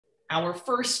Our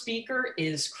first speaker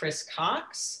is Chris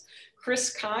Cox.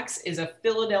 Chris Cox is a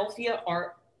Philadelphia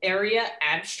area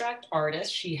abstract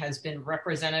artist. She has been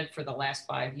represented for the last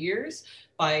 5 years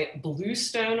by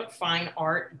Bluestone Fine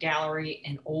Art Gallery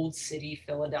in Old City,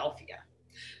 Philadelphia.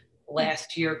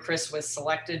 Last year, Chris was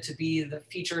selected to be the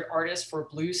featured artist for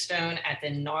Bluestone at the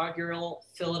inaugural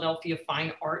Philadelphia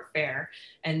Fine Art Fair.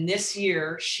 And this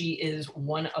year, she is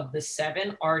one of the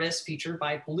 7 artists featured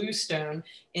by Bluestone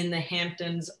in the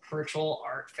Hamptons Virtual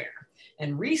Art Fair.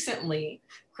 And recently,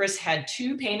 Chris had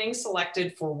 2 paintings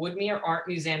selected for Woodmere Art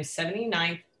Museum's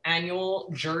 79th annual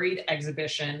juried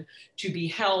exhibition to be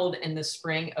held in the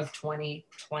spring of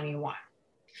 2021.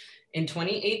 In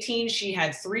 2018, she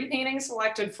had 3 paintings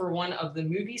selected for one of the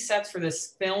movie sets for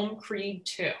this film, Creed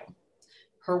 2.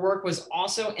 Her work was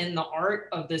also in the Art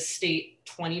of the State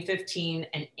 2015,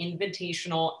 an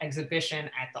invitational exhibition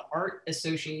at the Art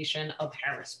Association of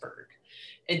Harrisburg.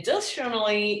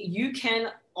 Additionally, you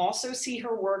can also see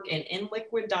her work in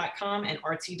inliquid.com and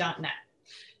artsy.net.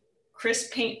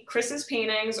 Chris's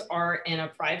paintings are in a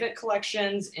private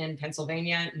collections in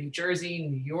Pennsylvania, New Jersey,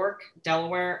 New York,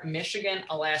 Delaware, Michigan,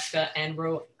 Alaska, and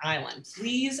Rhode Island.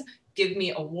 Please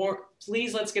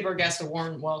let's give our guest a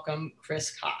warm welcome, Chris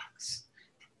Cox.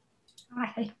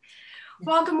 Hi.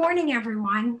 Well, good morning,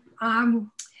 everyone.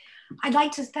 I'd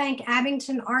like to thank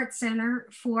Abington Art Center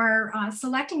for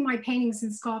selecting my paintings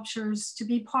and sculptures to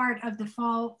be part of the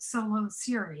Fall Solo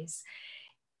Series.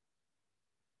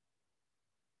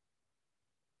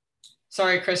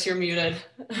 Sorry, Chris, you're muted.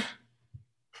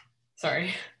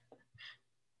 Sorry.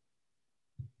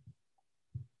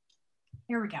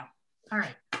 Here we go. All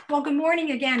right. Well, good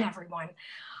morning again, everyone.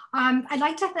 I'd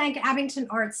like to thank Abington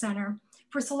Art Center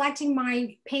for selecting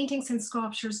my paintings and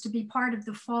sculptures to be part of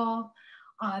the Fall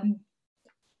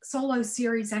Solo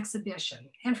Series exhibition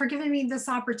and for giving me this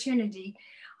opportunity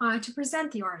to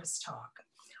present the Artist Talk.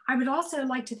 I would also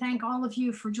like to thank all of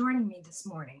you for joining me this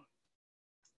morning.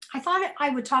 I thought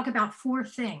I would talk about 4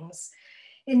 things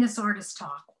in this Artist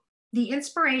Talk: the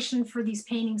inspiration for these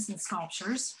paintings and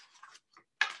sculptures,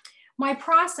 my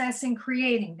process in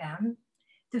creating them,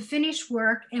 the finished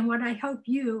work, and what I hope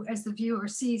you as the viewer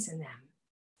sees in them.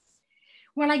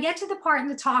 When I get to the part in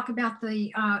the talk about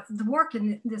the work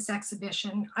in this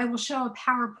exhibition, I will show a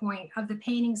PowerPoint of the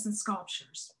paintings and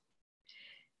sculptures,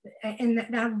 and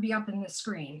that will be up in the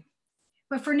screen.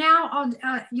 But for now,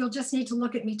 you'll just need to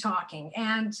look at me talking,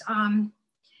 and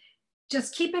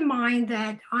just keep in mind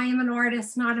that I am an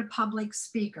artist, not a public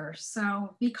speaker,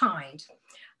 so be kind.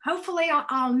 Hopefully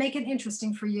I'll make it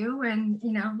interesting for you, and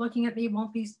looking at me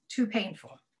won't be too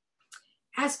painful.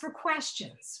 As for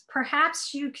questions,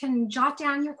 perhaps you can jot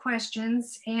down your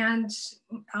questions, and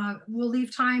we'll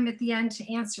leave time at the end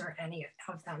to answer any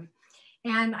of them.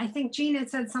 And I think Gina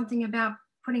said something about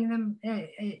putting them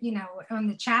on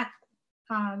the chat,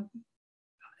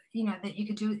 that you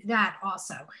could do that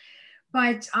also.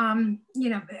 But,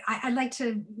 I'd like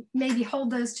to maybe hold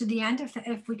those to the end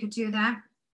if we could do that.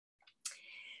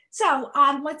 So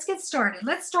let's get started.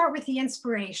 Let's start with the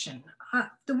inspiration.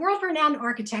 The world-renowned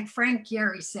architect Frank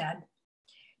Gehry said,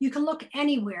 "You can look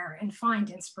anywhere and find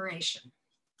inspiration."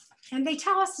 And they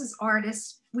tell us as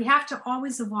artists, we have to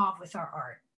always evolve with our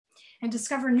art and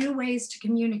discover new ways to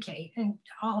communicate and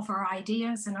all of our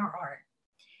ideas and our art.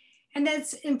 And that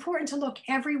it's important to look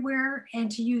everywhere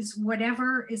and to use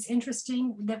whatever is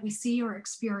interesting that we see or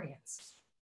experience.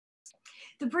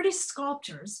 The British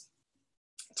sculptors,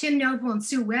 Tim Noble and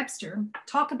Sue Webster,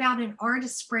 talk about an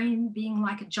artist's brain being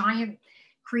like a giant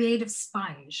creative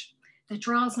sponge that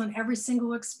draws on every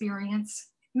single experience,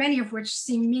 many of which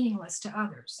seem meaningless to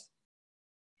others.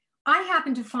 I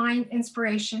happen to find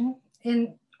inspiration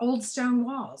in old stone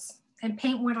walls and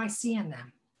paint what I see in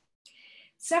them.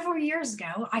 Several years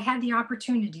ago, I had the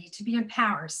opportunity to be in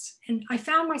Paris, and I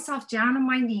found myself down on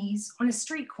my knees on a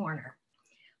street corner,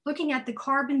 looking at the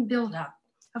carbon buildup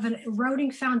of an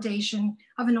eroding foundation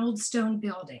of an old stone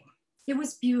building. It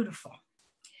was beautiful.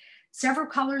 Several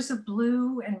colors of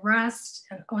blue and rust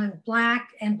and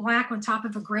black on top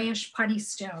of a grayish putty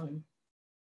stone.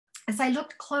 As I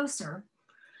looked closer,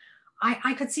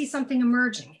 I could see something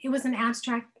emerging. It was an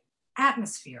abstract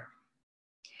atmosphere.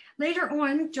 Later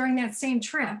on, during that same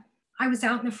trip, I was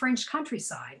out in the French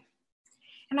countryside,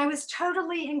 and I was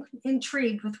totally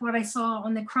intrigued with what I saw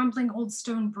on the crumbling old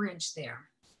stone bridge there.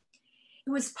 It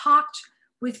was pocked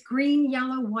with green,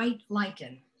 yellow, white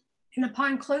lichen. And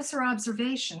upon closer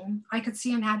observation, I could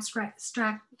see an abstract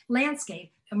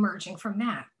landscape emerging from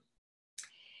that.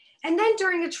 And then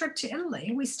during a trip to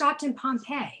Italy, we stopped in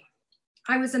Pompeii.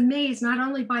 I was amazed not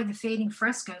only by the fading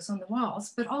frescoes on the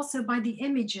walls, but also by the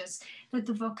images that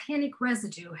the volcanic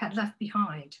residue had left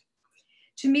behind.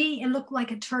 To me, it looked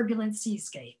like a turbulent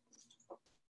seascape.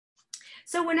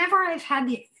 So whenever I've had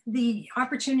the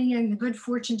opportunity and the good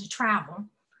fortune to travel,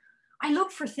 I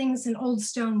look for things in old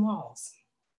stone walls,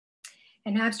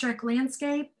 an abstract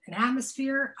landscape, an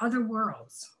atmosphere, other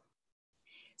worlds.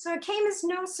 So it came as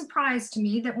no surprise to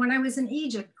me that when I was in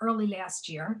Egypt early last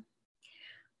year,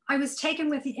 I was taken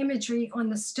with the imagery on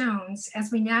the stones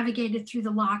as we navigated through the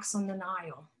locks on the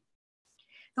Nile.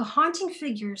 The haunting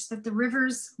figures that the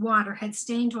river's water had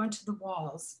stained onto the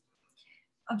walls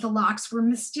of the locks were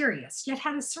mysterious, yet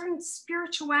had a certain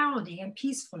spirituality and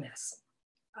peacefulness.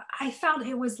 I felt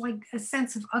it was like a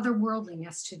sense of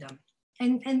otherworldliness to them.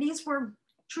 And these were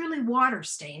truly water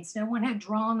stains. No one had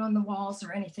drawn on the walls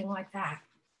or anything like that.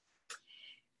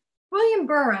 William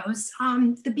Burroughs,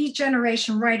 the Beat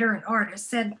Generation writer and artist,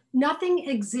 said, "Nothing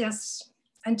exists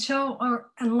until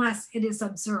or unless it is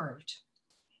observed.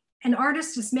 An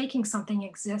artist is making something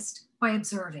exist by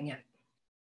observing it."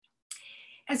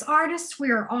 As artists,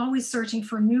 we are always searching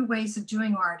for new ways of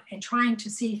doing art and trying to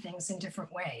see things in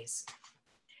different ways.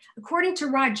 According to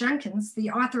Rod Jenkins, the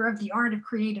author of The Art of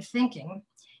Creative Thinking,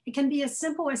 it can be as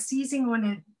simple as seizing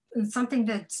on something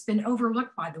that's been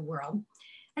overlooked by the world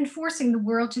and forcing the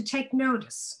world to take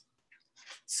notice,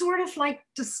 sort of like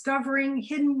discovering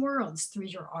hidden worlds through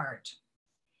your art.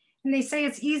 And they say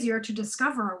it's easier to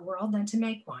discover a world than to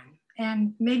make one.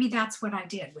 And maybe that's what I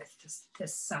did with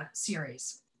this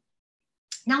series.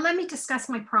 Now let me discuss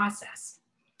my process.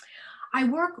 I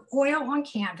work oil on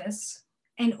canvas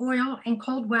and oil and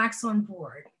cold wax on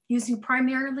board, using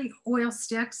primarily oil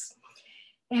sticks,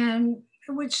 and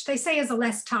which they say is a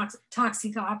less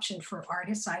toxic option for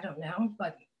artists. I don't know,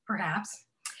 but perhaps.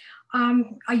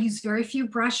 I use very few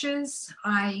brushes.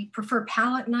 I prefer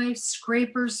palette knives,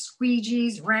 scrapers,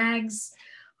 squeegees, rags,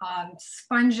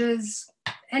 sponges,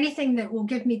 anything that will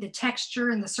give me the texture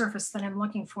and the surface that I'm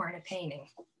looking for in a painting.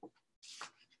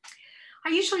 I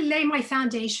usually lay my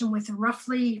foundation with a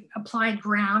roughly applied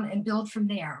ground and build from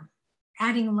there,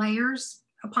 adding layers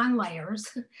upon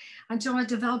layers until it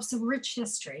develops a rich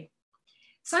history.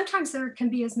 Sometimes there can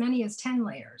be as many as 10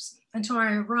 layers until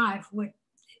I arrive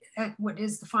at what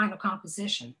is the final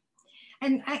composition.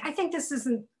 And I think this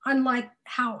isn't unlike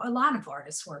how a lot of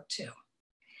artists work too.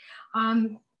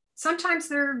 Sometimes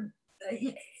there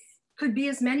could be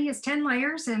as many as 10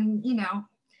 layers, and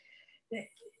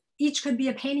each could be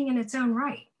a painting in its own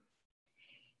right.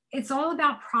 It's all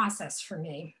about process for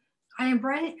me.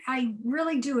 I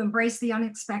really do embrace the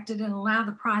unexpected and allow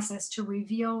the process to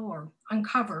reveal or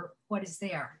uncover what is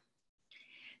there.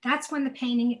 That's when the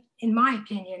painting, in my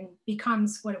opinion,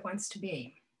 becomes what it wants to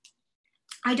be.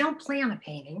 I don't plan a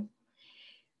painting.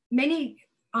 Many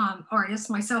artists,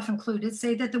 myself included,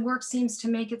 say that the work seems to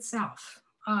make itself,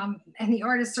 and the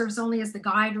artist serves only as the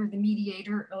guide or the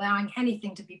mediator, allowing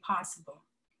anything to be possible.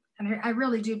 And I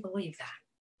really do believe that.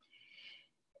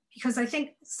 Because I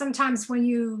think sometimes when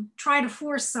you try to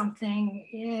force something,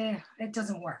 it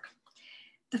doesn't work.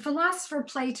 The philosopher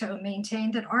Plato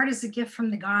maintained that art is a gift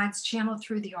from the gods channeled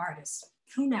through the artist.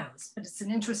 Who knows, but it's an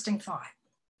interesting thought.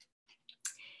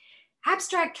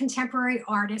 Abstract contemporary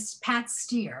artist Pat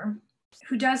Steer,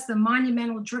 who does the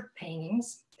monumental drip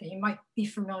paintings that you might be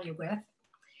familiar with,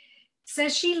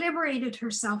 says she liberated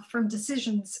herself from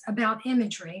decisions about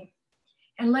imagery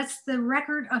and lets the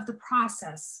record of the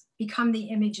process become the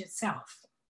image itself.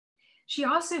 She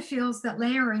also feels that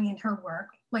layering in her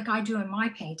work, like I do in my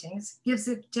paintings, gives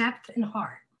it depth and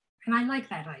heart. And I like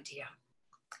that idea.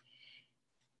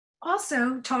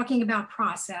 Also, talking about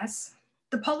process,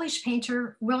 the Polish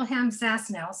painter Wilhelm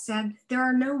Zasnel said, "There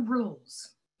are no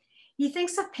rules." He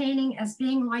thinks of painting as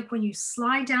being like when you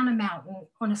slide down a mountain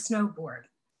on a snowboard.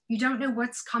 You don't know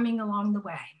what's coming along the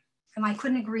way. And I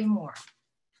couldn't agree more.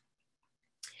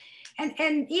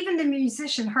 And even the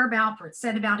musician Herb Alpert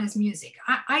said about his music,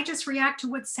 I just react to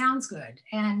what sounds good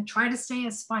and try to stay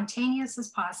as spontaneous as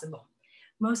possible.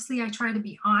 Mostly I try to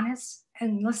be honest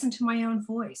and listen to my own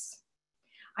voice.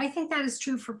 I think that is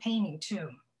true for painting too.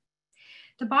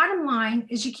 The bottom line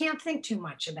is you can't think too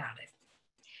much about it.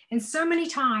 And so many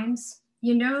times,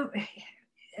 you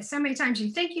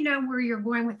think you know where you're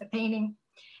going with the painting,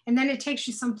 and then it takes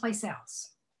you someplace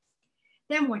else.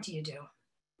 Then what do you do?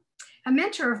 A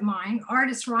mentor of mine,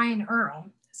 artist Ryan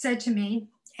Earl, said to me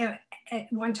at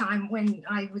one time when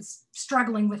I was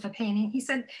struggling with a painting, he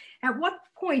said, "At what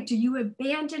point do you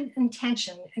abandon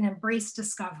intention and embrace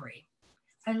discovery?"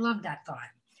 I love that thought.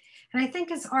 And I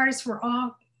think as artists, we're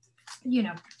all,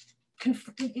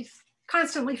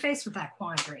 constantly faced with that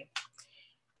quandary.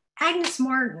 Agnes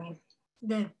Martin,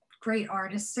 the great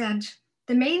artist, said,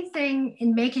 "The main thing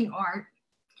in making art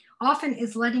often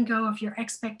is letting go of your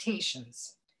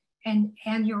expectations. and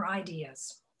your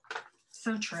ideas.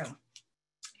 So true.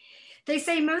 They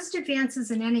say most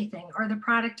advances in anything are the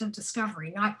product of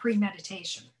discovery, not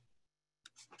premeditation.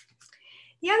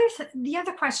 The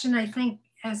other question I think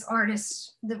as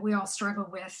artists that we all struggle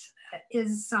with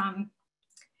is,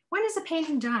 when is a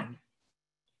painting done?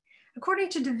 According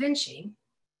to Da Vinci,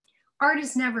 art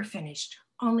is never finished,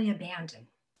 only abandoned.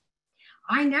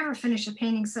 I never finish a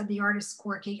painting, said the artist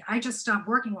Corky. I just stopped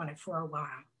working on it for a while.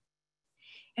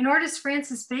 And artist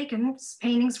Francis Bacon's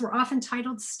paintings were often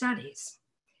titled studies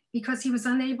because he was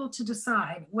unable to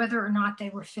decide whether or not they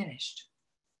were finished.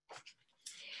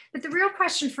 But the real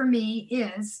question for me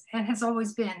is, and has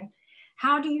always been,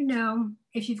 how do you know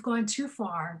if you've gone too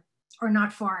far or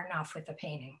not far enough with a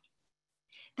painting?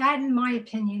 That, in my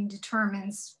opinion,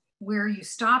 determines where you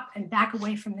stop and back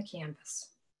away from the canvas.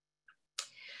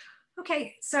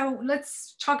 Okay, so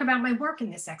let's talk about my work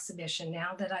in this exhibition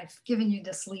now that I've given you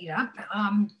this lead up.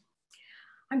 I'm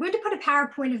going to put a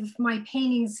PowerPoint of my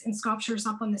paintings and sculptures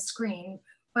up on the screen,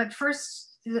 but first,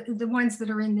 the ones that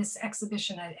are in this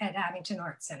exhibition at Abington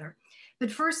Art Center.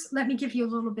 But first, let me give you a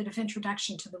little bit of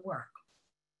introduction to the work.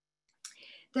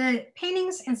 The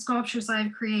paintings and sculptures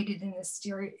I've created in this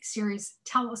series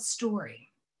tell a story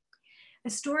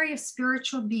of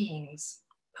spiritual beings,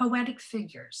 poetic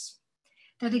figures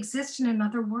that exist in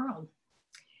another world.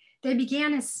 They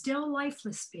began as still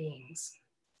lifeless beings.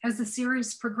 As the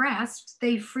series progressed,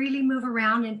 they freely move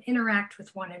around and interact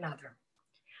with one another.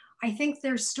 I think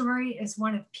their story is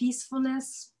one of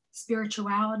peacefulness,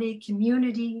 spirituality,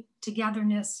 community,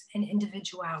 togetherness, and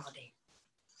individuality.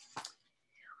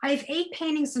 I have 8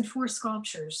 paintings and 4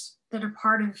 sculptures that are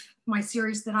part of my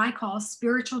series that I call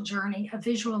Spiritual Journey, a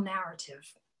Visual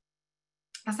Narrative.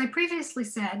 As I previously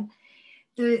said,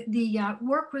 the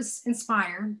work was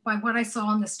inspired by what I saw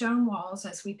on the stone walls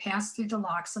as we passed through the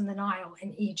locks on the Nile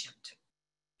in Egypt.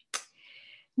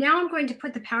 Now I'm going to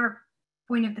put the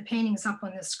PowerPoint of the paintings up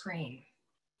on the screen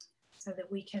so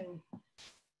that we can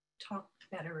talk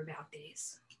better about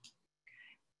these.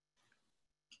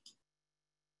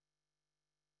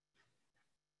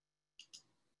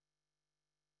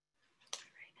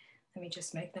 Let me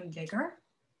just make them bigger.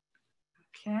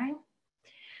 Okay.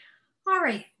 All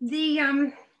right.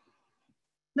 The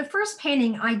first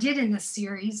painting I did in this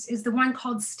series is the one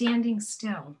called Standing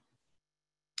Still.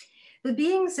 The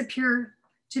beings appear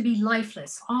to be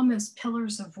lifeless, almost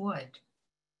pillars of wood.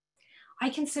 I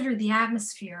consider the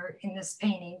atmosphere in this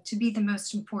painting to be the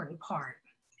most important part.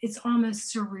 It's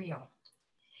almost surreal.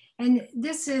 And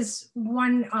this is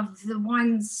one of the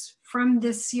ones from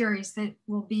this series that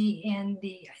will be in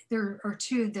there are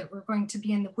 2 that were going to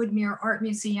be in the Woodmere Art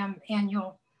Museum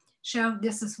annual show.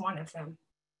 This is one of them.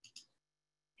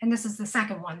 And this is the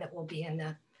second one that will be in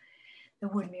the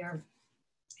Woodmere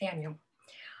annual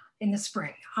in the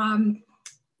spring.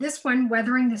 This one,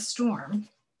 Weathering the Storm,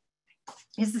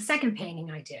 is the second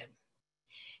painting I did.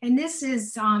 And this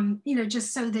is,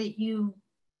 just so that you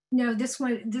know,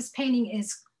 this painting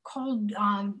is cold,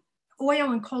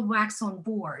 oil and cold wax on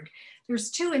board. There's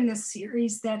 2 in this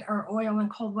series that are oil and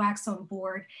cold wax on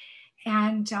board,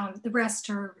 and the rest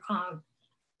are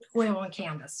oil on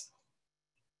canvas.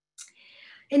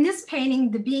 In this painting,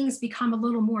 the beings become a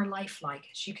little more lifelike,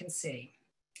 as you can see,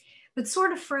 but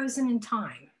sort of frozen in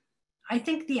time. I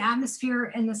think the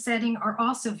atmosphere and the setting are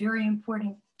also very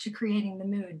important to creating the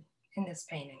mood in this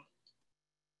painting.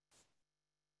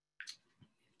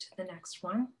 To the next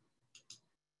one.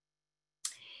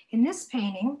 In this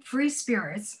painting, Free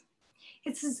Spirits,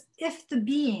 it's as if the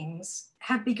beings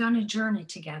have begun a journey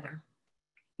together,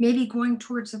 maybe going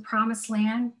towards a promised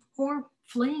land or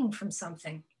fleeing from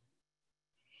something.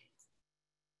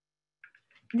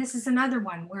 And this is another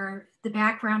one where the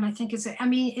background, I think,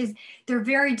 they're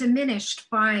very diminished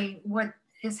by what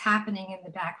is happening in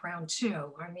the background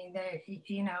too. I mean,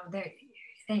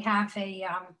 they have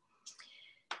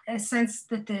a sense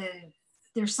that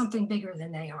there's something bigger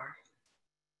than they are.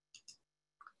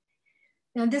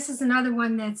 Now, this is another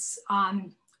one that's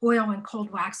oil and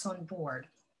cold wax on board.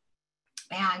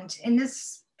 And in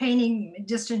this painting,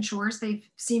 distant shores, they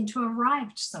seem to have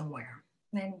arrived somewhere.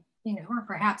 And, or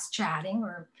perhaps chatting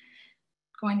or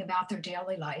going about their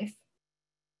daily life.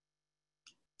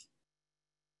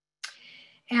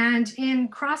 And in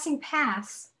Crossing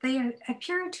Paths, they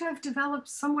appear to have developed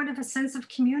somewhat of a sense of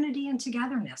community and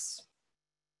togetherness.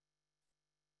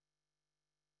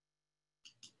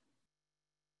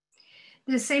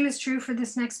 The same is true for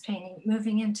this next painting,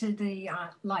 Moving into the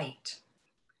Light.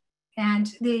 And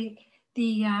the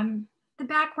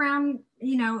background,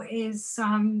 is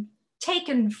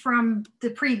taken from the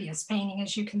previous painting,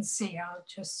 as you can see. I'll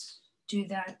just do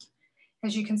that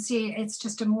As you can see, it's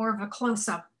just a more of a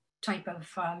close-up type of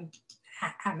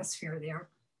atmosphere there.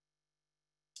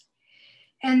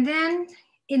 And then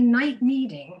in night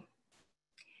meeting,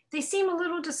 they seem a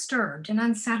little disturbed and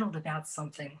unsettled about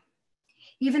something.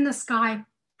 Even the sky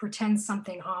pretends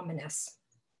something ominous.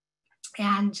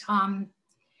 And,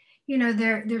 you know,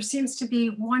 there seems to be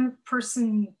one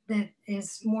person that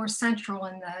is more central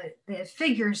in the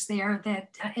figures there,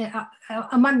 that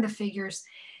among the figures,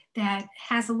 that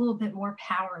has a little bit more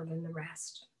power than the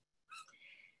rest.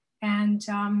 And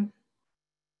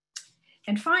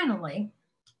finally,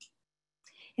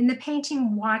 in the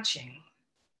painting Watching,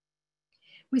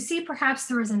 we see perhaps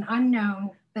there is an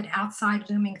unknown but outside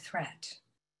looming threat.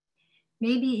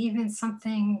 Maybe even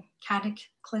something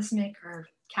cataclysmic or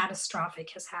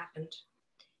catastrophic has happened.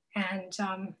 And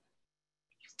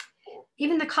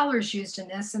even the colors used in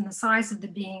this and the size of the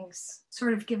beings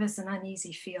sort of give us an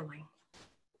uneasy feeling.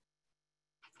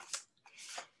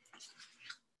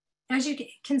 As you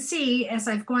can see, as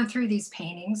I've gone through these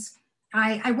paintings,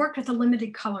 I worked with a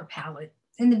limited color palette.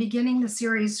 In the beginning of the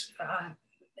series,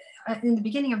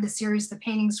 the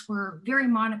paintings were very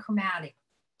monochromatic,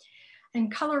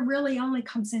 and color really only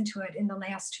comes into it in the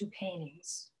last two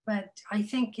paintings. But I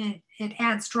think it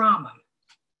adds drama,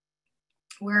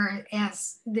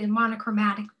 whereas the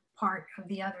monochromatic part of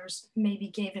the others maybe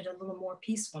gave it a little more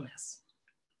peacefulness.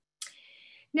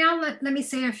 Now let me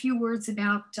say a few words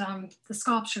about the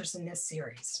sculptures in this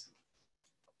series.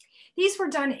 These were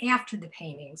done after the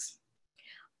paintings.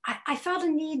 I felt a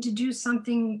need to do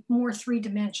something more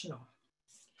three-dimensional.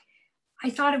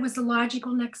 I thought it was the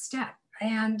logical next step.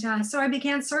 And so I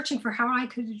began searching for how I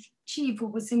could achieve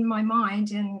what was in my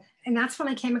mind. And that's when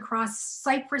I came across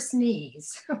cypress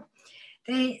knees.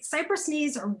 Cypress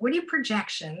knees are woody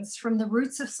projections from the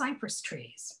roots of cypress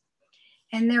trees.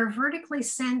 And they're vertically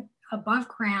sent above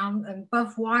ground,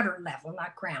 above water level,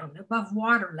 not ground, above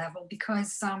water level,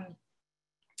 because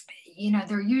you know,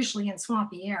 they're usually in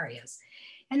swampy areas.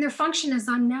 And their function is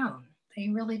unknown. They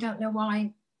really don't know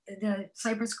why the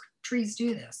cypress trees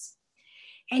do this.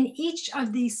 And each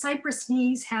of these cypress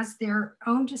knees has their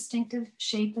own distinctive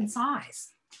shape and size.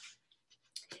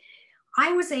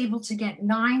 I was able to get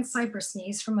 9 cypress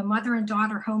knees from a mother and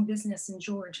daughter home business in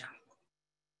Georgia.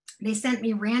 They sent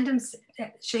me random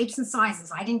shapes and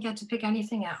sizes. I didn't get to pick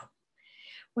anything out.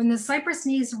 When the cypress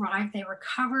knees arrived, they were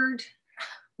covered,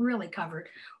 really covered,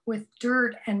 with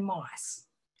dirt and moss.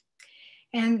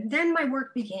 And then my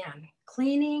work began,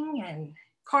 cleaning and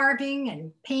carving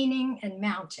and painting and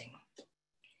mounting.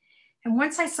 And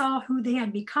once I saw who they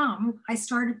had become, I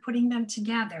started putting them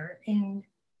together in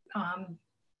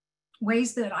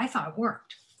ways that I thought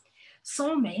worked.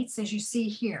 Soulmates, as you see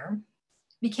here,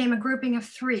 became a grouping of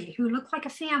 3 who looked like a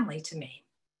family to me.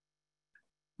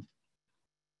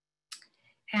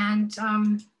 And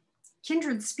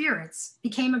kindred spirits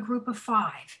became a group of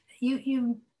 5.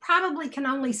 You probably can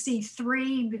only see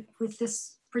 3 with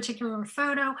this particular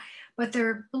photo, but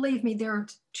believe me, there are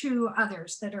 2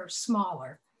 others that are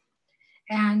smaller.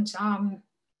 And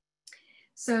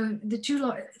so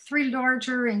the 3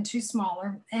 larger and 2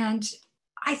 smaller. And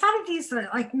I thought of these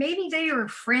like maybe they are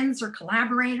friends or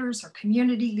collaborators or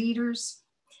community leaders.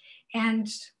 And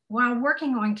while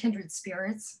working on kindred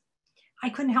spirits, I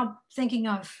couldn't help thinking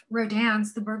of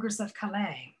Rodin's The Burghers of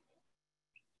Calais.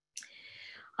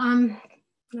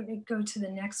 Let me go to the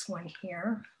next one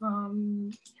here. Here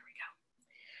we go.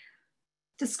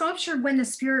 The sculpture When the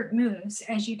Spirit Moves,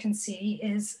 as you can see,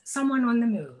 is someone on the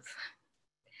move.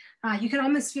 You can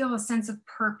almost feel a sense of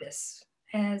purpose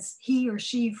as he or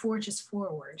she forges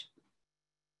forward.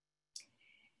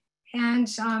 And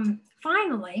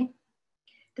finally,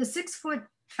 the 6-foot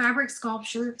fabric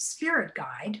sculpture Spirit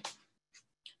Guide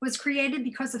was created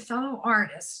because a fellow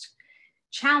artist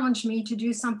challenged me to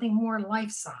do something more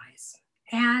life-size.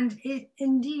 And it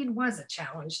indeed was a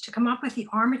challenge to come up with the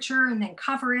armature and then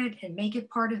cover it and make it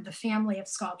part of the family of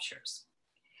sculptures.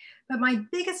 But my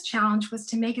biggest challenge was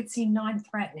to make it seem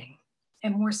non-threatening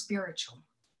and more spiritual.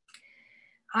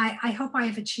 I hope I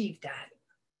have achieved that.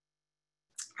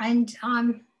 And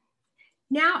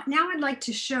now I'd like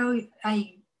to show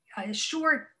a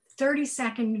short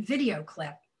 30-second video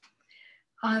clip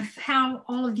of how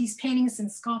all of these paintings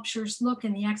and sculptures look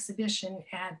in the exhibition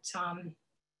at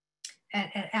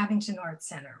Abington Art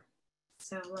Center.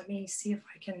 So let me see if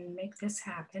I can make this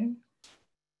happen.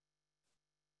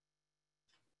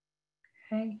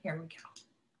 Okay, here we go.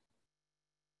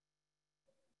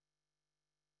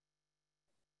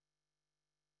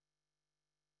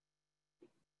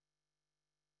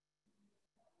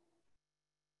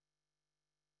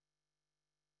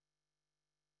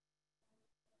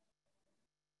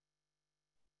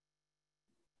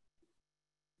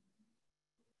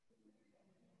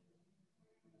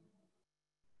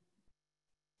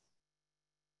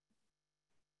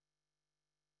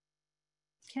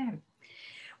 Okay.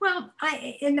 Well,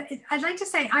 I'd like to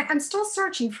say I'm still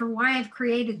searching for why I've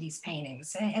created these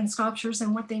paintings and sculptures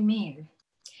and what they mean.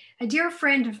 A dear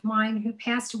friend of mine who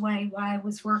passed away while I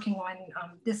was working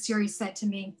on this series said to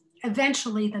me,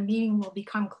 eventually the meaning will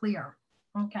become clear.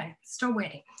 Okay, still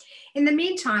waiting. In the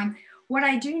meantime, what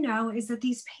I do know is that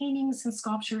these paintings and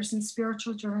sculptures and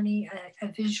spiritual journey, a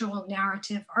visual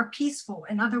narrative, are peaceful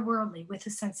and otherworldly with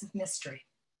a sense of mystery.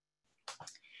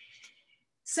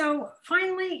 So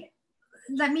finally,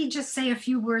 let me just say a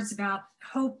few words about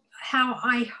hope, how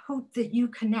I hope that you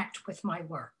connect with my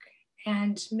work.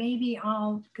 And maybe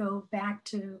I'll go back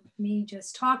to me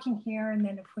just talking here, and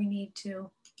then if we need to,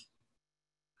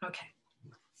 okay.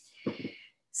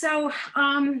 So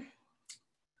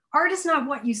art is not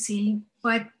what you see,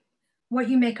 but what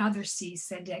you make others see,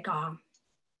 said Degas.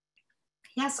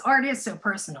 Yes, art is so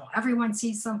personal. Everyone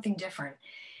sees something different.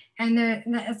 And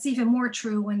that's even more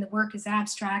true when the work is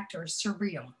abstract or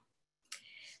surreal.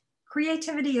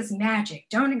 Creativity is magic.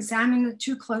 Don't examine it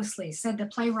too closely, said the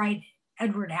playwright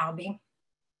Edward Albee.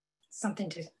 Something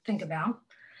to think about.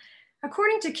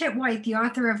 According to Kit White, the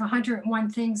author of 101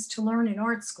 Things to Learn in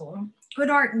Art School, good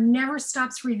art never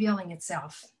stops revealing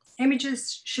itself.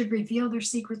 Images should reveal their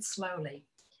secrets slowly.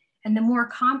 And the more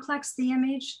complex the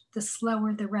image, the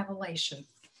slower the revelation.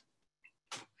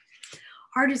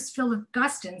 Artist Philip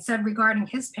Guston said regarding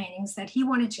his paintings that he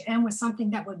wanted to end with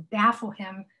something that would baffle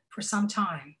him for some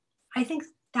time. I think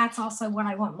that's also what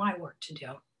I want my work to do.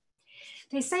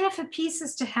 They say if a piece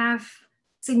is to have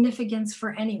significance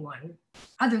for anyone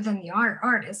other than the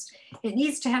artist, it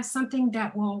needs to have something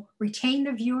that will retain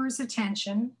the viewer's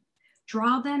attention,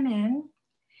 draw them in,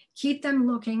 keep them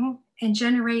looking, and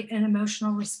generate an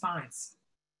emotional response.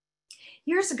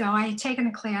 Years ago, I had taken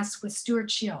a class with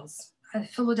Stuart Shields, a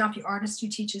Philadelphia artist who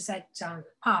teaches at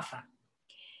PAFA.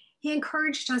 He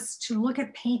encouraged us to look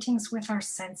at paintings with our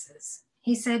senses.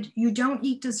 He said, you don't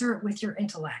eat dessert with your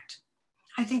intellect.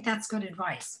 I think that's good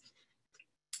advice.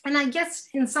 And I guess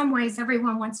in some ways,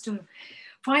 everyone wants to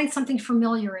find something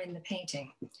familiar in the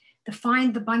painting, to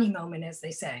find the bunny moment, as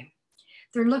they say.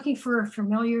 They're looking for a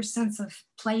familiar sense of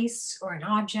place or an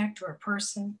object or a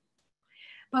person.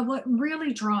 But what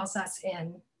really draws us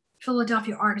in,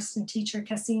 Philadelphia artist and teacher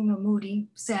Kassim Mahmoudi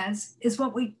says, is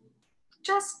what we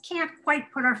just can't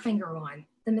quite put our finger on,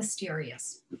 the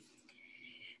mysterious.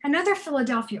 Another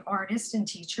Philadelphia artist and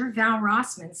teacher, Val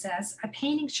Rossman, says a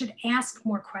painting should ask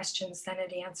more questions than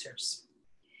it answers,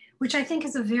 which I think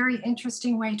is a very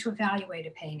interesting way to evaluate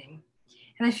a painting.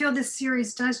 And I feel this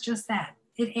series does just that.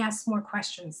 It asks more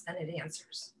questions than it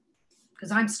answers, because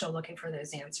I'm still looking for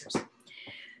those answers.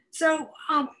 So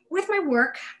with my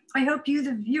work, I hope you,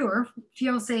 the viewer,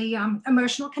 feels a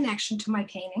emotional connection to my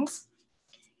paintings.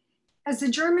 As the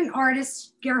German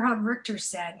artist Gerhard Richter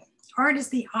said, art is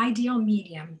the ideal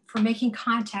medium for making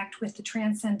contact with the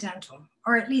transcendental,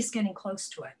 or at least getting close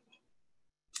to it.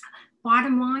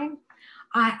 Bottom line,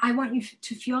 I want you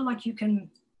to feel like you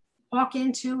can walk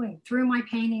into and through my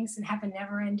paintings and have a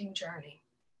never-ending journey.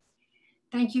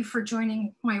 Thank you for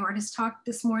joining my artist talk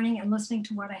this morning and listening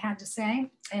to what I had to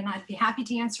say, and I'd be happy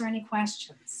to answer any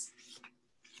questions.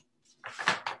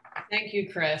 Thank you,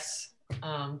 Chris.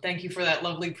 Thank you for that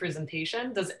lovely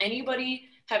presentation. Does anybody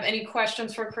have any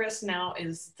questions for Chris? Now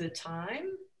is the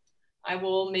time. I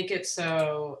will make it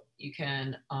so you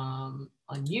can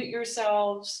unmute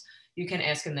yourselves. You can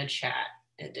ask in the chat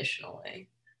additionally.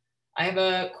 I have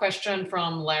a question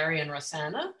from Larry and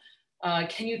Rosanna.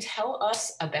 Can you tell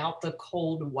us about the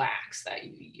cold wax that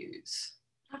you use?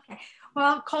 Okay,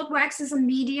 well, cold wax is a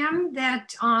medium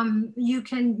that you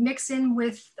can mix in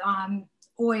with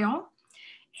oil,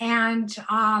 and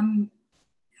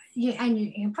you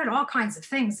can put all kinds of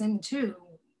things into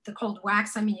the cold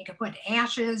wax. I mean, you can put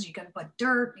ashes, you can put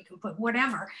dirt, you can put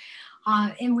whatever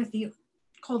in with the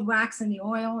cold wax and the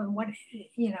oil and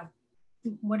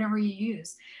whatever you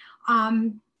use.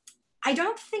 I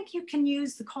don't think you can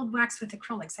use the cold wax with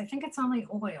acrylics. I think it's only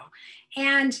oil.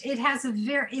 And it has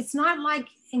it's not like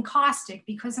encaustic,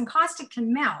 because encaustic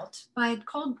can melt, but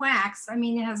cold wax, I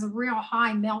mean, it has a real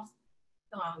high melt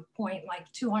point,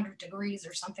 like 200 degrees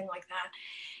or something like that.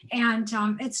 And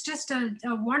it's just a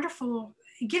wonderful,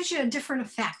 it gives you a different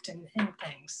effect in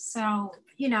things. So,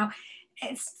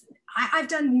 I've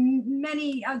done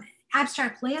many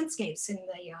abstract landscapes in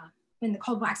the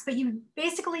cold wax, but you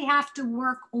basically have to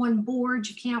work on board.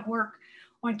 You can't work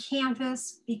on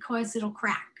canvas because it'll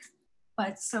crack.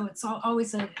 But so it's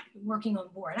always working on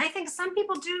board. I think some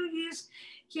people do use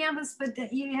canvas, but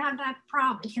you have that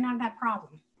problem. You can have that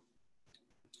problem.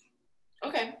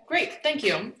 Okay, great, thank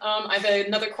you. I have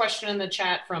another question in the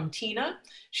chat from Tina.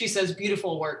 She says,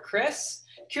 beautiful work, Chris.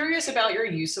 Curious about your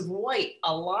use of white.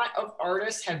 A lot of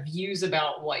artists have views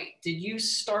about white. Did you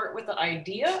start with the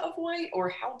idea of white, or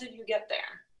how did you get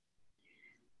there?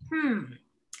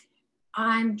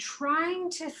 I'm trying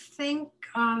to think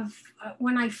of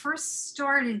when I first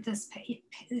started this,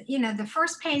 the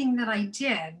first painting that I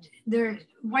did,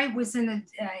 white was in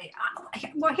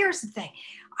well, here's the thing.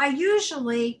 I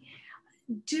usually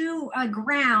do a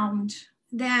ground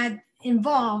that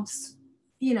involves,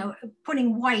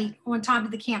 putting white on top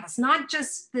of the canvas, not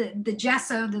just the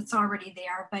gesso that's already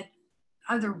there, but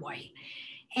other white.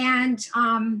 And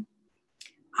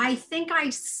I think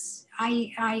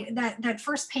that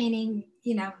first painting,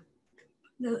 the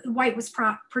white was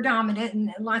predominant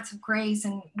and lots of grays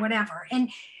and whatever.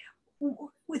 And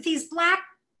with these black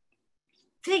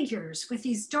figures, with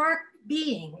these dark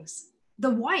beings,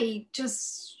 the white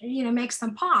just, makes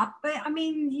them pop. But I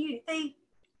mean, they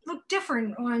look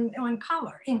different in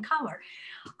color.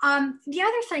 The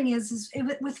other thing is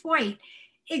with white,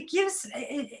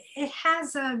 it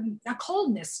has a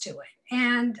coldness to it.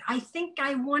 And I think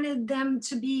I wanted them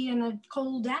to be in a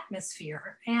cold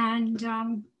atmosphere. And,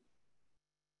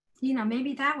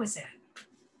 maybe that was it.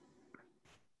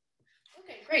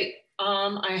 Okay, great.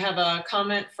 I have a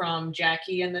comment from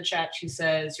Jackie in the chat. She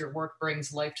says, your work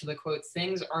brings life to the quote,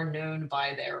 things are known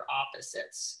by their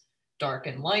opposites, dark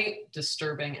and light,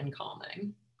 disturbing and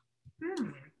calming.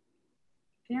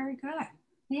 Very good.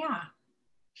 Yeah.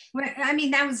 Well, I mean,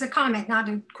 that was a comment, not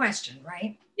a question,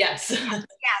 right? Yes.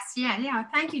 Yeah.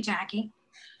 Thank you, Jackie.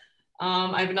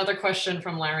 I have another question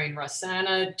from Larry and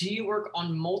Rosanna. Do you work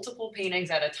on multiple paintings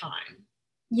at a time?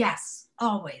 Yes,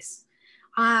 always.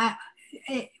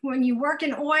 When you work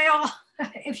in oil,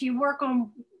 if you work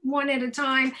on one at a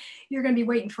time, you're going to be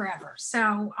waiting forever.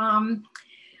 So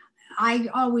I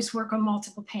always work on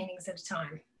multiple paintings at a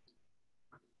time.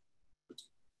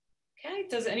 Okay,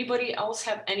 does anybody else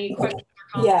have any questions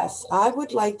or comments? Yes, I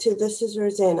would like to, this is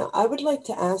Rosanna. I would like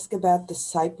to ask about the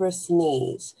cypress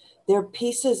knees. They're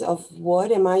pieces of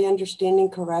wood, am I understanding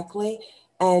correctly?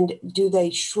 And do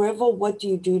they shrivel? What do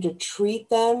you do to treat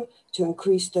them to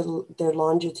increase their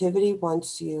longevity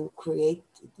once you create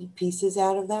pieces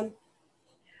out of them?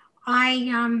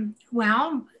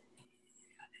 Well,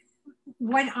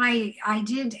 what I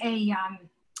did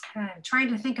trying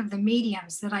to think of the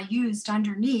mediums that I used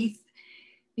underneath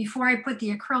before I put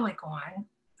the acrylic on.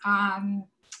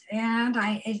 And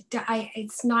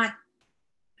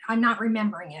I'm not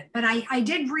remembering it, but I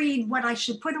did read what I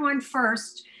should put on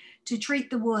first to treat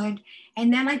the wood.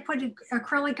 And then I put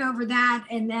acrylic over that.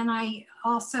 And then I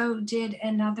also did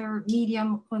another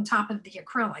medium on top of the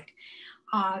acrylic.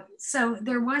 So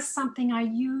there was something I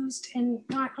used, and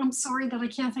I'm sorry that I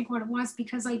can't think what it was,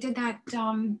 because I did that,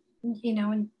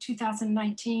 in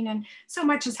 2019, and so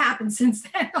much has happened since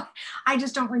then. I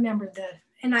just don't remember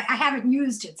and I haven't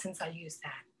used it since I used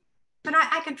that. But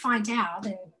I could find out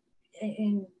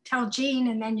and tell Jean,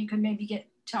 and then you can maybe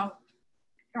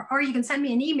or you can send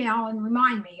me an email and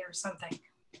remind me or something.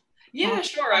 Yeah,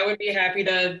 sure. I would be happy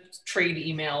to trade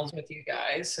emails with you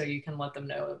guys so you can let them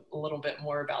know a little bit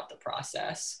more about the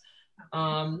process.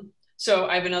 Okay. So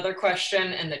I have another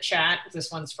question in the chat. This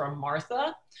one's from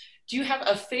Martha. Do you have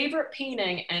a favorite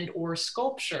painting and or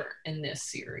sculpture in this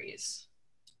series?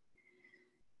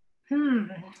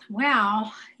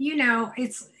 Well,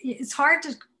 it's hard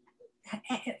to,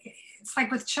 it's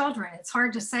like with children, it's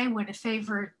hard to say what a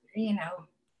favorite,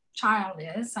 child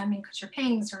is. I mean, because your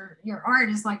paintings or your art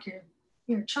is like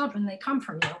your children, they come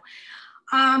from you.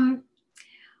 I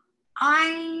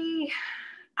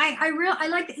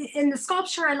like in the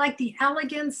sculpture, I like the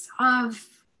elegance of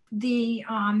the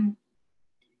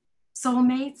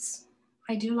soulmates.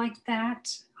 I do like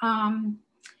that. And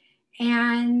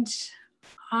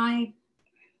I'm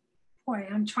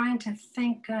trying to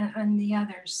think on the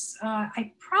others.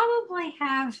 I probably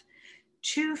have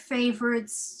two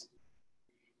favorites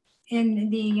in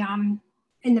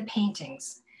the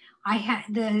paintings. I had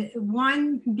the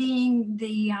one being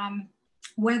the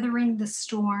Weathering the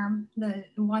Storm, the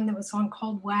one that was on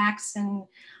cold wax and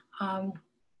on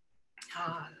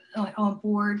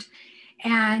board,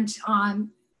 and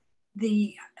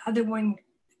the other one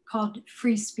called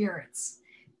Free Spirits,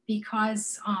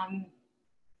 because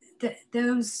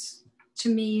those to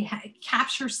me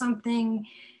capture something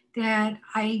that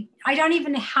I don't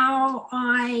even know how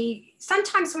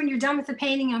sometimes when you're done with the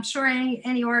painting, I'm sure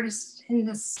any artist in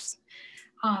this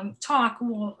talk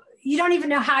you don't even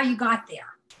know how you got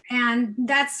there. And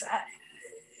that's,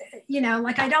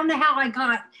 like I don't know how I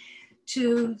got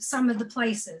to some of the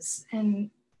places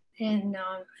in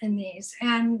these.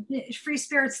 And Free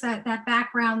Spirits, that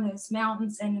background, those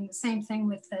mountains, and the same thing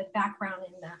with the background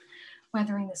in the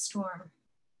weathering the storm.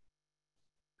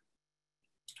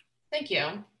 Thank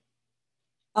you.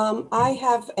 I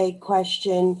have a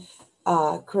question,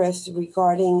 Chris,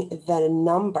 regarding the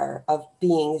number of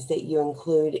beings that you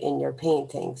include in your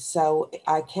paintings. So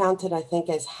I counted, I think,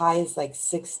 as high as like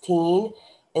 16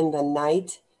 in the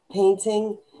night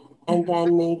painting, and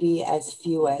then maybe as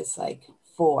few as like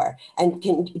 4. And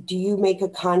do you make a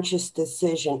conscious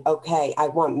decision? Okay, I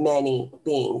want many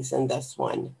beings in this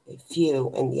one,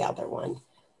 few in the other one.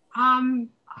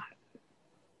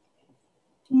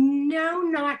 No,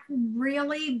 not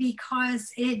really,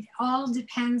 because it all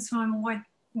depends on what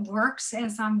works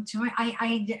as I'm doing.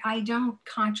 I don't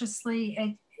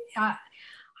consciously,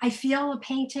 I feel a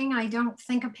painting, I don't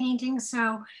think a painting.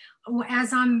 So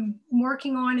as I'm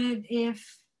working on it,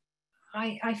 if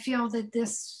I feel that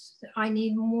this, I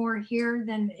need more here,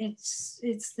 then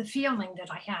it's the feeling that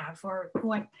I have, or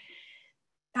what,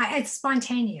 it's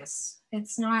spontaneous.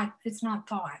 It's not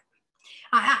thought.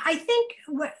 I think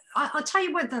I'll tell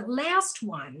you what, the last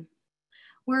one,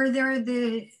 where there are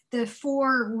the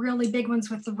 4 really big ones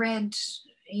with the red,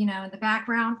 in the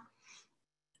background,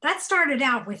 that started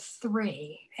out with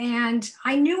 3, and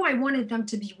I knew I wanted them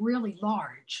to be really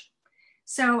large.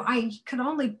 So I could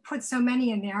only put so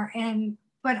many in there,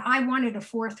 but I wanted a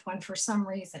 4th one for some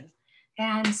reason.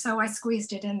 And so I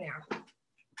squeezed it in there.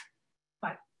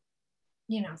 But,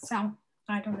 so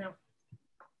I don't know.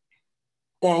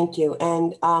 Thank you.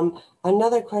 And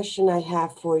another question I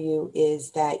have for you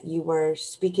is that you were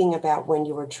speaking about when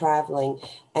you were traveling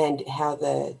and how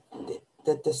the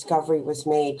discovery was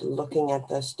made looking at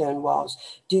the stone walls.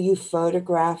 Do you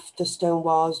photograph the stone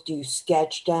walls? Do you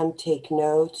sketch them, take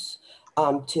notes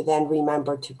to then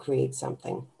remember to create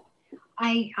something?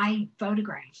 I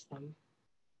photograph them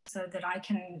so that I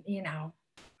can,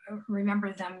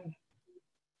 remember them.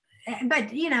 But,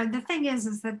 the thing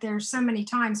is that there's so many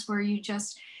times where you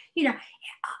just,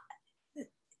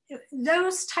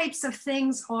 those types of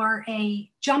things are a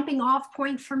jumping off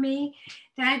point for me.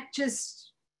 That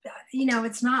just,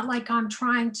 it's not like I'm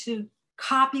trying to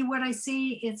copy what I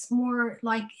see. It's more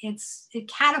like it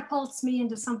catapults me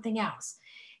into something else.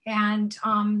 And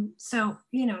so,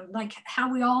 like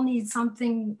how we all need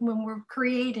something when we're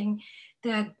creating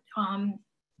that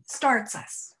starts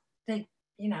us, that,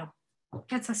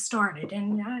 gets us started.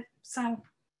 And so,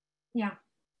 yeah.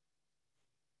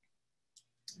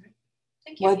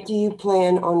 Thank you. What do you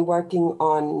plan on working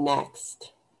on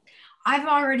next? I've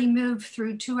already moved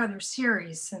through 2 other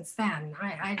series since then.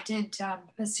 I did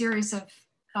a series of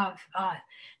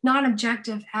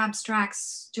non-objective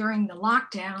abstracts during the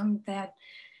lockdown that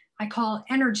I call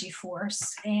Energy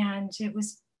Force. And it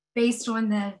was based on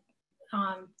the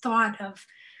thought of,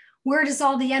 where does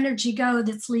all the energy go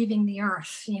that's leaving the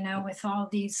earth, with all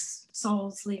these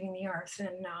souls leaving the earth.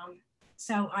 And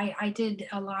so I did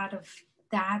a lot of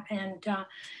that.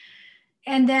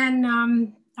 And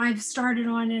then I've started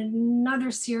on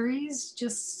another series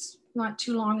just not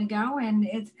too long ago, and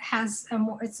it has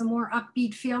it's a more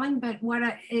upbeat feeling. But what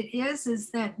it is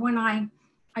that when I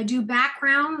do a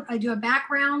background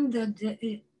that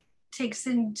it takes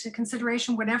into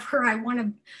consideration whatever I want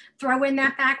to throw in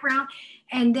that background.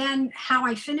 And then how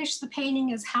I finish the painting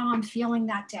is how I'm feeling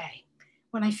that day.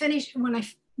 When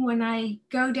I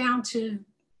go down to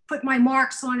put my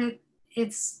marks on it,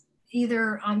 it's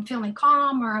either I'm feeling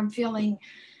calm or I'm feeling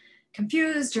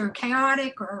confused or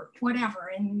chaotic or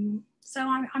whatever. And so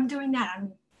I'm doing that.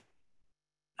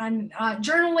 I'm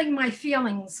journaling my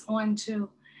feelings onto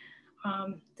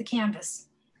the canvas.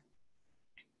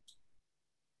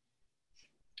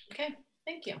 Okay,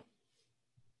 thank you.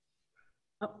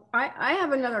 I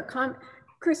have another comment.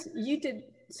 Chris, you did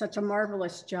such a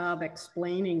marvelous job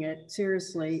explaining it,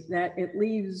 seriously, that it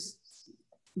leaves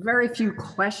very few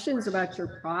questions about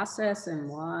your process and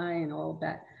why and all of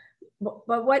that.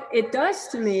 But what it does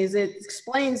to me is it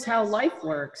explains how life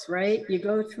works, right? You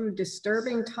go through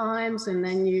disturbing times and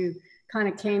then you kind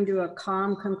of came to a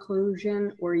calm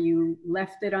conclusion, or you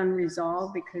left it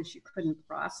unresolved because you couldn't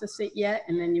process it yet.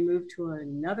 And then you move to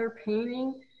another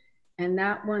painting, and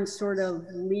that one sort of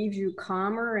leaves you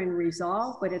calmer and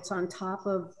resolved, but it's on top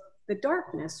of the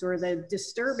darkness or the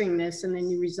disturbingness. And then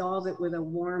you resolve it with a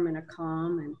warm and a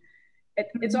calm. And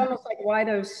it's almost like why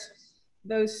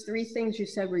those 3 things you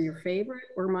said were your favorite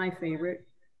or my favorite,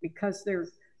 because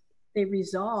they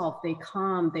resolve, they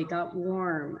calm, they got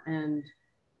warm. And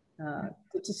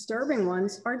the disturbing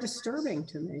ones are disturbing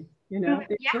to me, they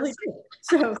Yes. really do.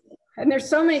 So, and there's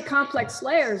so many complex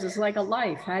layers. It's like a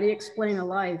life. How do you explain a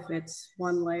life? It's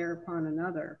one layer upon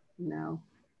another,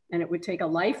 and it would take a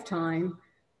lifetime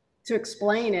to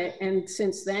explain it. And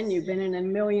since then you've been in a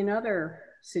million other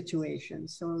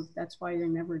situations. So that's why they're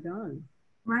never done.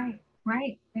 Right,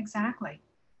 right, exactly.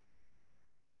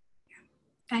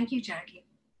 Thank you, Jackie.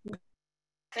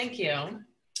 Thank you.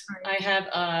 Right. I have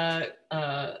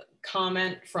a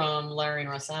comment from Larry and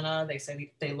Rosanna. They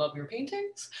say they love your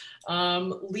paintings.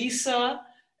 Lisa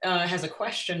has a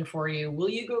question for you. Will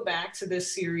you go back to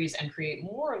this series and create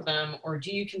more of them, or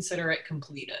do you consider it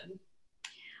completed?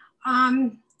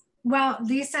 Well,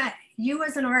 Lisa, you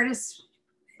as an artist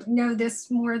know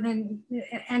this more than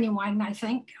anyone, I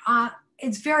think.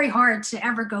 It's very hard to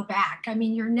ever go back. I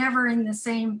mean, you're never in the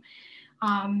same,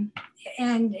 and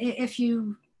if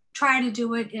you try to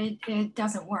do it, it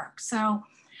doesn't work. So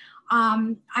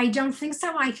I don't think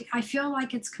so. I feel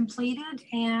like it's completed,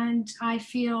 and I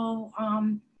feel,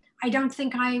 I don't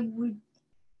think I would,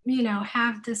 you know,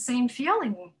 have the same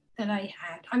feeling that I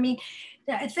had. I mean,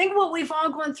 I think what we've all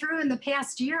gone through in the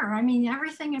past year, I mean,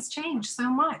 everything has changed so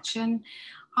much. And,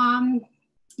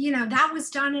 you know, that was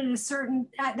done in a certain,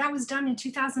 that was done in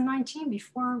 2019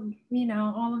 before, you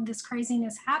know, all of this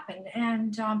craziness happened.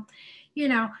 And, you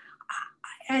know,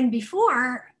 and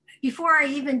before I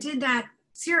even did that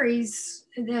series,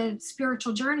 the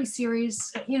spiritual journey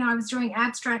series, you know, I was doing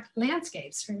abstract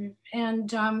landscapes,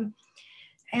 and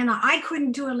I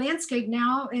couldn't do a landscape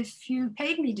now if you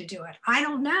paid me to do it. I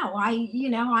don't know. You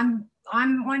know, I'm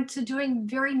on to doing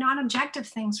very non-objective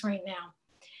things right now.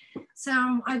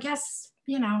 So I guess,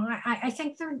 you know, I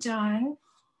think they're done.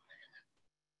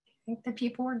 I think the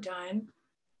people are done.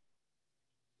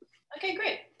 Okay,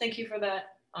 great. Thank you for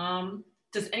that.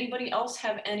 Does anybody else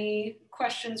have any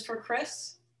questions for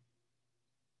Chris?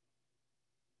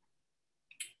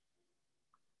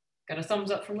 Got a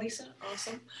thumbs up from Lisa.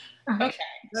 Awesome. Okay,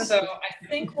 so I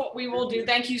think what we will do,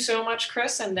 thank you so much,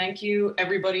 Chris, and thank you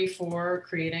everybody for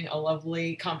creating a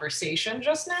lovely conversation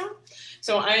just now.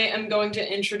 So I am going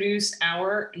to introduce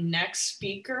our next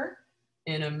speaker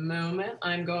in a moment.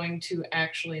 I'm going to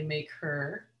actually make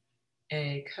her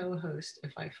a co-host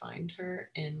if I find her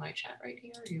in my chat right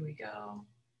here. Here we go.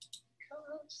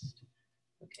 Co-host.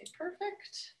 Okay,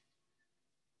 perfect.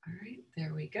 All right,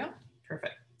 there we go.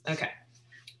 Perfect. Okay.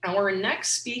 Our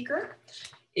next speaker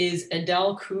is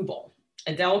Adele Kubel.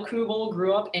 Adele Kubel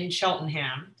grew up in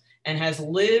Cheltenham and has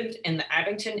lived in the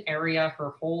Abington area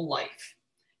her whole life.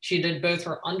 She did both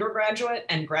her undergraduate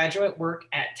and graduate work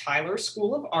at Tyler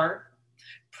School of Art.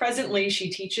 Presently, she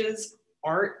teaches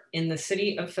art in the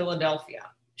city of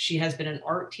Philadelphia. She has been an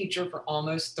art teacher for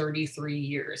almost 33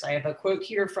 years. I have a quote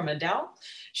here from Adele.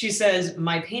 She says,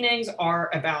 "My paintings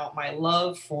are about my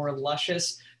love for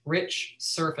luscious, rich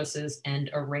surfaces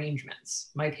and arrangements.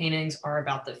 My paintings are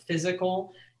about the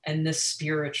physical and the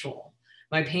spiritual.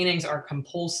 My paintings are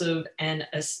compulsive and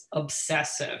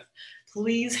obsessive."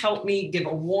 Please help me give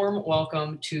a warm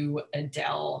welcome to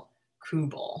Adele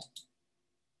Kubel.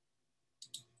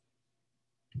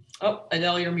 Oh,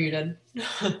 Adele, you're muted.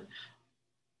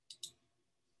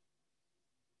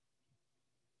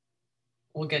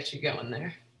 We'll get you going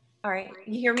there. All right,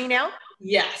 you hear me now?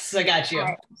 Yes, I got you.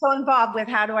 Right. So involved with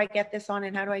how do I get this on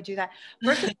and how do I do that?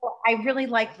 First of all, I really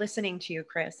liked listening to you,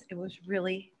 Chris. It was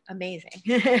really amazing.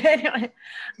 I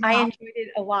enjoyed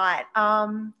it a lot.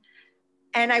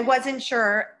 And I wasn't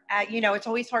sure, you know, it's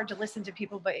always hard to listen to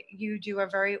people, but you do a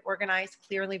very organized,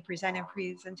 clearly presented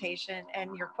presentation,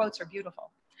 and your quotes are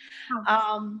beautiful.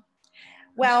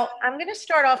 Well, I'm going to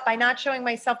start off by not showing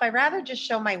myself. I'd rather just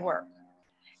show my work.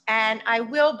 And I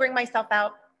will bring myself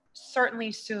out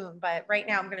certainly soon, but right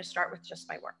now I'm going to start with just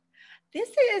my work. This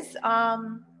is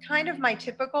kind of my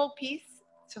typical piece,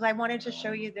 so I wanted to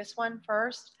show you this one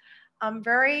first. I'm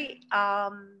very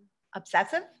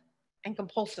obsessive and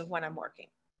compulsive when I'm working.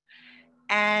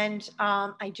 And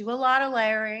I do a lot of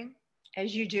layering,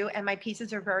 as you do, and my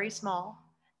pieces are very small.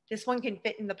 This one can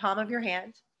fit in the palm of your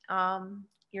hand.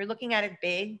 You're looking at it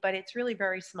big, but it's really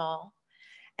very small.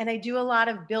 And I do a lot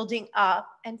of building up.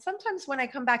 And sometimes when I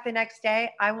come back the next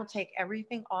day, I will take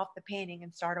everything off the painting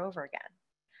and start over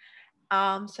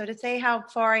again. So to say how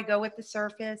far I go with the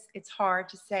surface, it's hard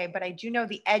to say, but I do know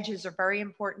the edges are very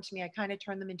important to me. I kind of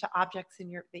turn them into objects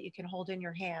that you can hold in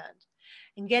your hand.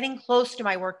 And getting close to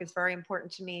my work is very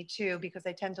important to me too, because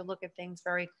I tend to look at things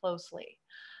very closely.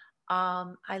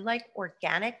 I like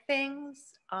organic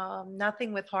things,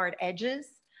 nothing with hard edges.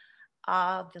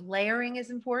 The layering is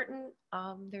important.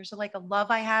 There's like a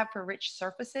love I have for rich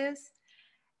surfaces.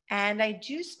 And I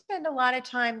do spend a lot of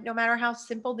time, no matter how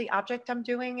simple the object I'm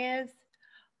doing is,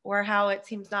 or how it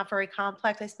seems not very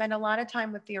complex, I spend a lot of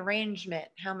time with the arrangement,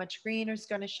 how much green is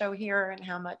going to show here and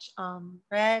how much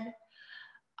red.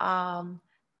 And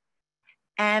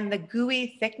the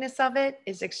gooey thickness of it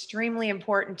is extremely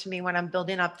important to me when I'm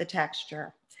building up the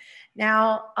texture.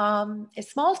 Now, as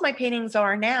small as my paintings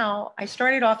are now, I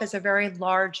started off as a very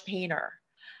large painter.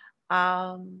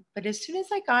 But as soon as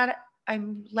I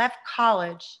left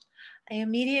college, I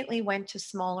immediately went to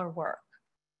smaller work.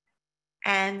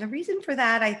 And the reason for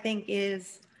that, I think,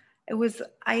 is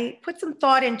I put some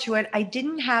thought into it. I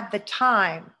didn't have the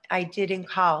time I did in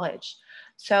college.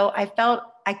 So I felt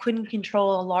I couldn't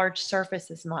control a large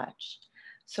surface as much.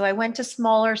 So I went to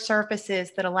smaller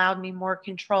surfaces that allowed me more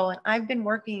control. And I've been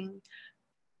working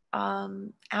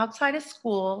outside of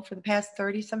school for the past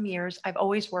 30 some years. I've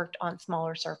always worked on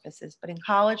smaller surfaces, but in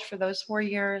college for those 4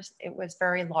 years, it was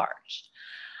very large.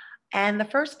 And the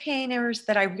first painters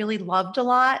that I really loved a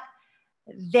lot,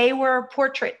 they were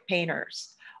portrait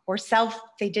painters, or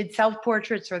they did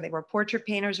self-portraits, or they were portrait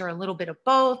painters, or a little bit of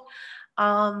both.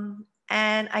 And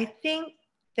I think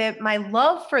that my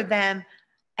love for them,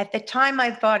 at the time,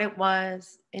 I thought it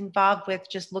was involved with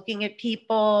just looking at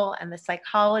people and the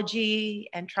psychology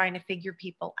and trying to figure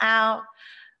people out.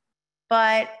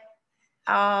 But,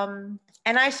 and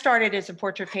I started as a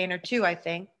portrait painter too, I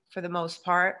think, for the most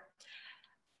part.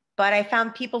 But I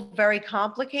found people very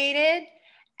complicated.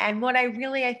 And what I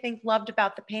really, I think, loved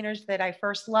about the painters that I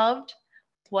first loved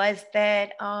was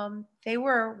that they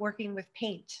were working with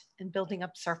paint and building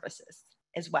up surfaces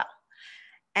as well,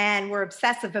 and were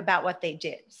obsessive about what they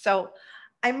did. So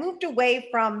I moved away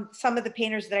from some of the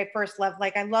painters that I first loved.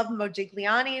 Like, I loved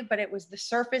Modigliani, but it was the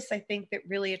surface, I think, that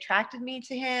really attracted me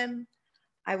to him.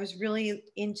 I was really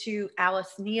into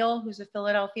Alice Neel, who's a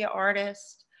Philadelphia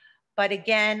artist. But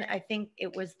again, I think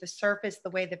it was the surface, the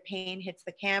way the paint hits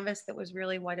the canvas, that was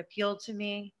really what appealed to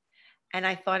me. And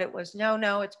I thought it was,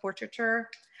 no, it's portraiture.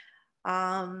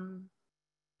 But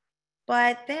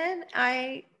then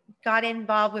I got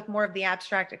involved with more of the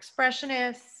abstract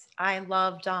expressionists. I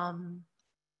loved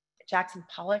Jackson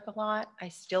Pollock a lot. I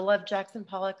still love Jackson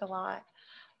Pollock a lot.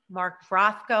 Mark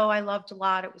Rothko I loved a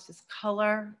lot. It was his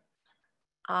color.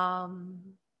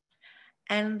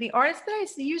 And the artists that I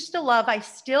used to love, I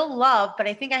still love, but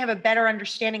I think I have a better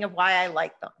understanding of why I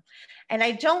like them. And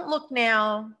I don't look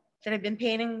now that I've been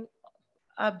painting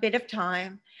a bit of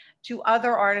time to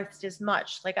other artists as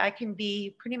much. Like, I can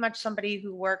be pretty much somebody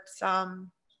who works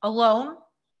alone,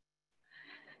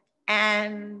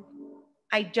 and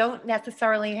I don't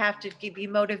necessarily have to be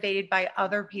motivated by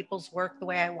other people's work the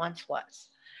way I once was.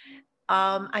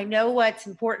 I know what's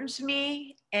important to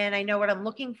me, and I know what I'm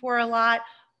looking for a lot,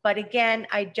 but again,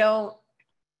 I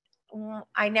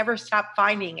never stop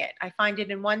finding it. I find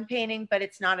it in one painting, but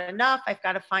it's not enough. I've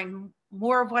got to find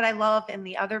more of what I love in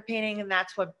the other painting, and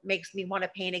that's what makes me want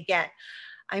to paint again.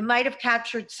 I might have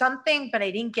captured something, but I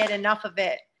didn't get enough of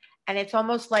it. And it's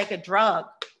almost like a drug.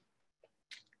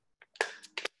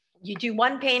 You do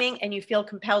one painting and you feel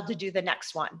compelled to do the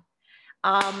next one.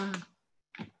 And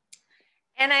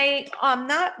I'm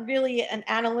not really an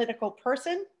analytical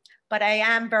person, but I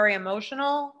am very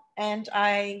emotional, and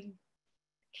I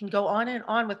can go on and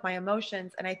on with my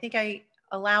emotions. And I think it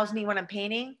allows me, when I'm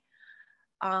painting,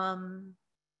 to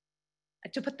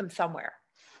put them somewhere,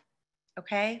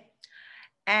 okay?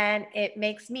 And it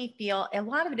makes me feel, a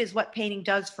lot of it is what painting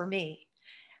does for me.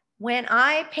 When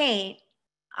I paint,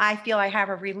 I feel I have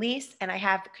a release and I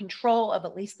have control of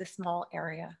at least this small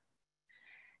area.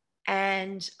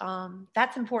 And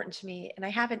that's important to me. And I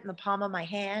have it in the palm of my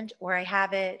hand, or I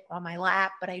have it on my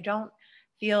lap, but I don't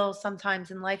feel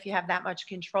sometimes in life you have that much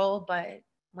control. But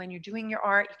when you're doing your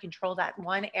art, you control that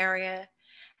one area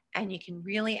and you can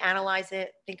really analyze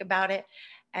it, think about it.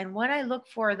 And what I look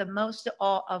for the most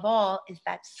of all is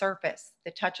that surface.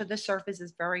 The touch of the surface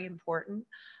is very important.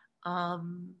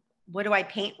 What do I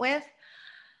paint with?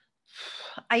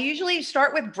 I usually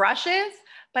start with brushes,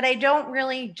 but I don't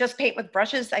really just paint with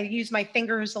brushes. I use my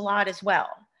fingers a lot as well.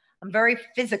 I'm very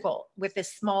physical with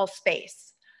this small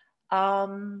space.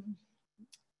 And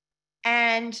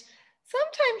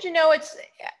sometimes,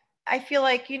 I feel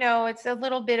like, it's a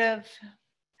little bit of,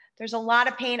 there's a lot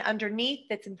of paint underneath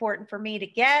that's important for me to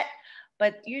get,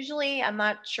 but usually I'm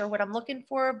not sure what I'm looking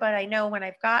for, but I know when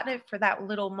I've gotten it for that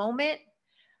little moment.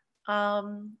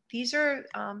 These are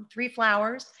 3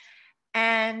 flowers,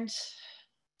 and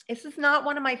this is not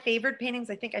one of my favorite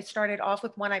paintings. I think I started off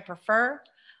with one I prefer,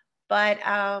 but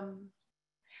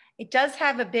it does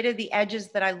have a bit of the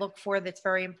edges that I look for that's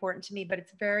very important to me, but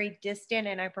it's very distant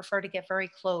and I prefer to get very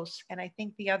close. And I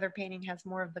think the other painting has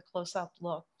more of the close-up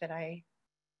look that I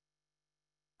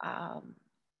am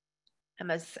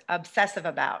obsessive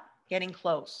about, getting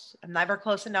close. I'm never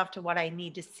close enough to what I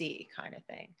need to see, kind of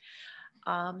thing.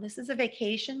 This is a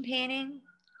vacation painting,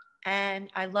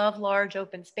 and I love large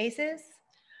open spaces,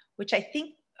 which I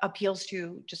think appeals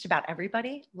to just about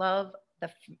everybody. Love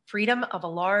the freedom of a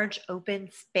large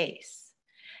open space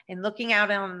and looking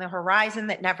out on the horizon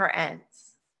that never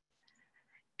ends.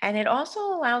 And it also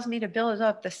allows me to build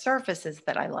up the surfaces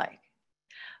that I like.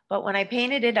 But when I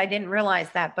painted it, I didn't realize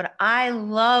that. But I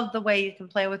love the way you can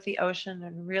play with the ocean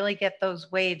and really get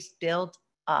those waves built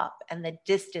up, and the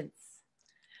distance.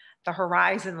 The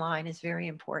horizon line is very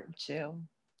important too.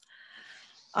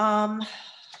 And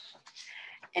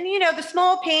you know, the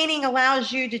small painting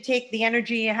allows you to take the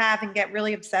energy you have and get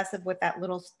really obsessive with that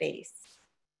little space.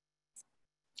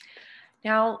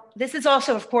 Now, this is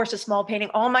also, of course, a small painting.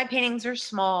 All my paintings are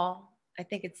small. I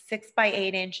think it's 6 by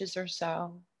 8 inches or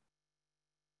so.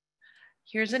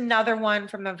 Here's another one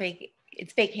from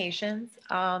it's vacations.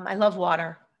 I love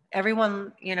water.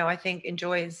 Everyone, you know, I think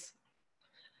enjoys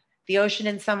the ocean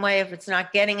in some way. If it's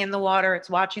not getting in the water, it's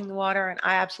watching the water. And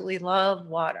I absolutely love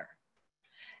water.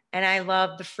 And I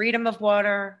love the freedom of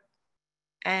water.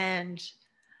 And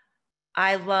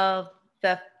I love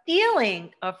the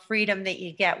feeling of freedom that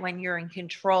you get when you're in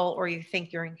control, or you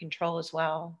think you're in control as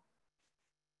well.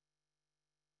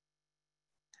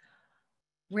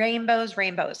 Rainbows,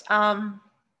 rainbows.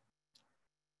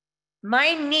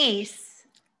 My niece,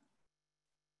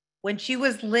 when she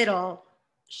was little,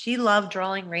 she loved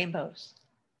drawing rainbows.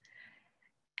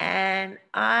 And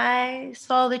I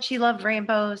saw that she loved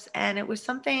rainbows, and it was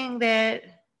something that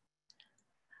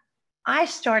I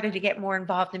started to get more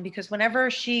involved in, because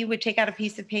whenever she would take out a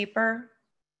piece of paper,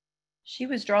 she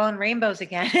was drawing rainbows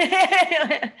again.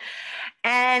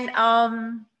 And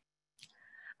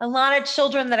a lot of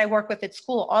children that I work with at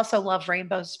school also love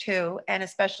rainbows too. And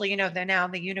especially, you know, they're now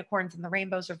the unicorns and the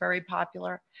rainbows are very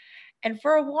popular. And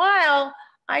for a while,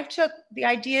 I took the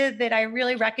idea that I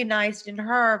really recognized in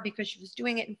her, because she was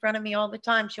doing it in front of me all the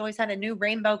time. She always had a new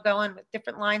rainbow going with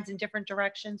different lines in different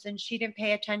directions. And she didn't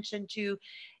pay attention to,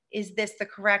 is this the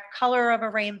correct color of a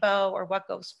rainbow, or what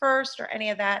goes first, or any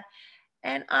of that.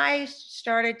 And I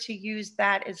started to use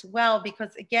that as well,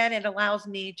 because again, it allows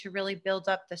me to really build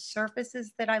up the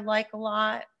surfaces that I like a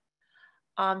lot,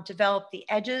 develop the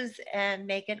edges, and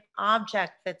make an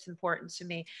object that's important to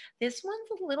me. This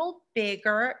one's a little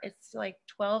bigger. It's like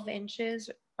 12 inches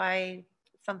by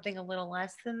something a little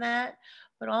less than that.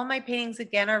 But all my paintings,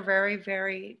 again, are very,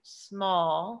 very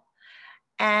small.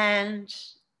 And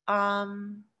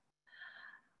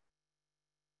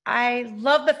I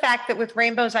love the fact that with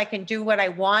rainbows, I can do what I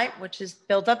want, which is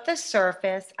build up the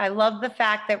surface. I love the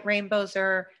fact that rainbows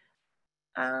are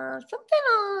something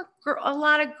a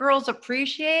lot of girls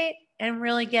appreciate and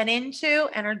really get into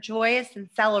and are joyous and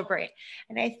celebrate.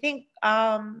 And I think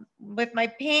with my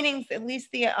paintings, at least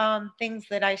the things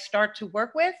that I start to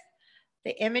work with,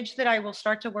 the image that I will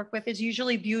start to work with is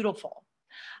usually beautiful.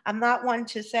 I'm not one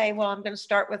to say, well, I'm going to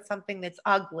start with something that's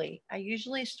ugly. I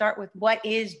usually start with what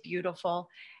is beautiful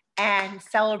and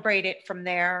celebrate it from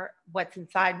there, what's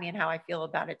inside me and how I feel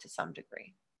about it to some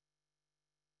degree.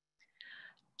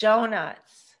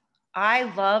 Donuts. I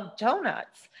love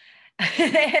donuts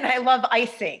and I love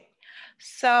icing.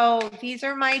 So these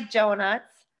are my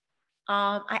donuts.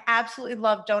 I absolutely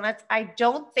love donuts. I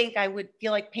don't think I would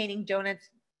feel like painting donuts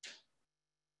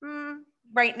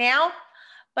right now,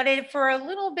 but for a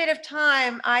little bit of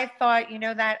time, I thought, you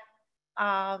know, that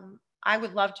I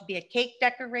would love to be a cake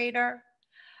decorator.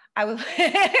 I would,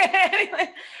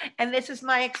 and this is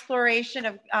my exploration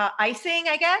of icing,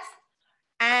 I guess.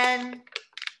 And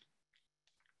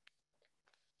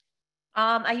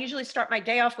I usually start my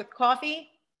day off with coffee.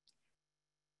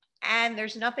 And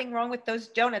there's nothing wrong with those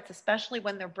donuts, especially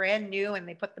when they're brand new and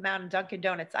they put them out in Dunkin'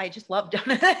 Donuts. I just love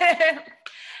donuts.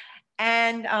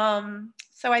 And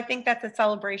so I think that's a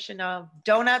celebration of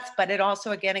donuts, but it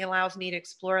also, again, allows me to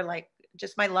explore like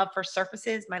just my love for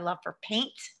surfaces, my love for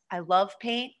paint. I love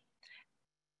paint.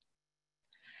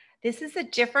 This is a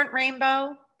different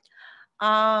rainbow.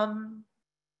 I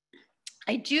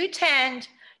do tend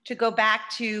to go back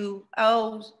to,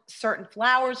 certain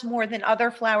flowers more than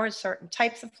other flowers, certain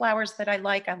types of flowers that I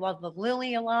like. I love the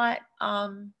lily a lot.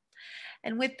 And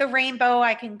with the rainbow,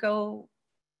 I can go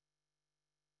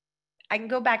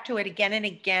back to it again and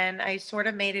again. I sort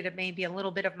of made it maybe a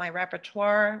little bit of my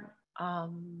repertoire. I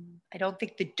don't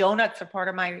think the donuts are part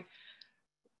of my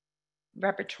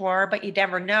repertoire, but you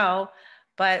never know.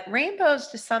 But rainbows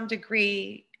to some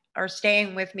degree are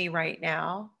staying with me right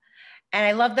now. And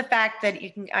I love the fact that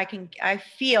I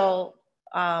feel,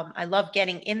 I love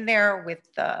getting in there with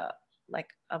like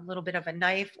a little bit of a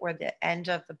knife or the end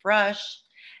of the brush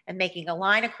and making a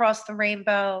line across the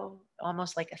rainbow,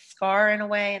 almost like a scar in a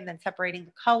way, and then separating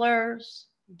the colors,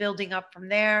 building up from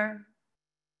there.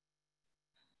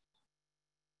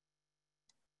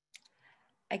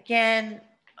 Again,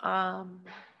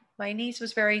 My niece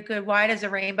was very good. Why does a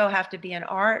rainbow have to be an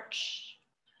arch?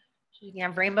 You can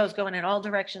have rainbows going in all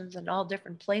directions and all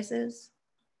different places.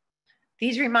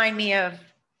 These remind me of,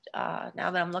 now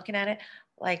that I'm looking at it,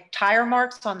 like tire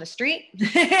marks on the street,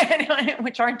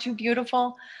 which aren't too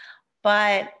beautiful.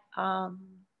 But I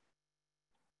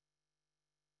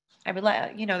would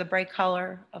like, you know, the bright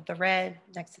color of the red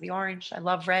next to the orange. I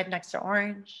love red next to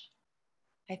orange.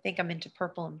 I think I'm into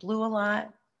purple and blue a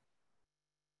lot.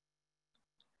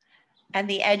 And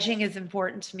the edging is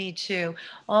important to me too.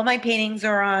 All my paintings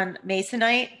are on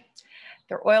masonite.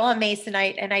 They're oil on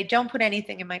masonite, and I don't put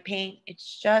anything in my paint.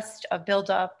 It's just a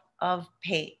buildup of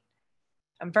paint.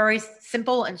 I'm very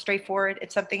simple and straightforward.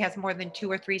 If something has more than 2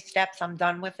 or 3 steps, I'm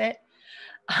done with it.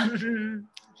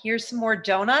 Here's some more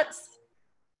donuts.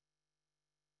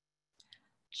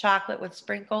 Chocolate with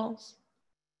sprinkles.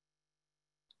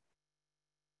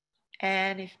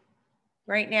 And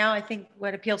right now, I think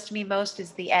what appeals to me most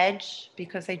is the edge,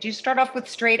 because I do start off with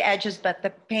straight edges, but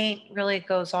the paint really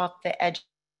goes off the edge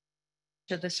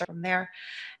of the circle from there.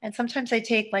 And sometimes I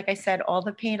take, like I said, all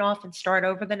the paint off and start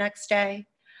over the next day.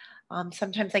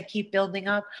 Sometimes I keep building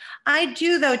up. I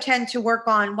do, though, tend to work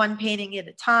on one painting at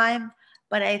a time,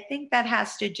 but I think that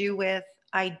has to do with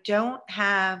I don't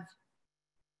have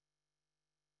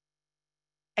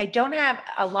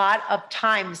a lot of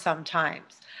time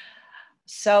sometimes.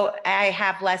 So I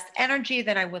have less energy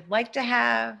than I would like to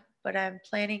have, but I'm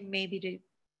planning maybe to,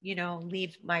 you know,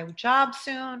 leave my job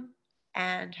soon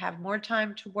and have more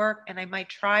time to work. And I might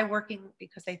try working,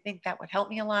 because I think that would help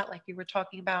me a lot. Like you were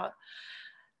talking about,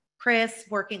 Chris,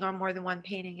 working on more than one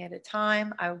painting at a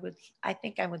time. I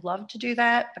think I would love to do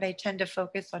that, but I tend to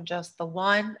focus on just the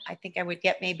one. I think I would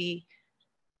get maybe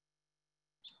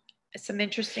some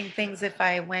interesting things if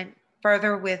I went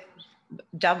further with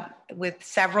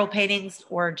several paintings,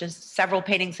 or just several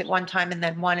paintings at one time and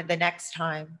then one at the next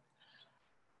time.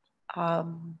 But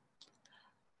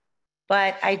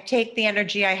I take the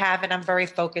energy I have and I'm very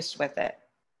focused with it,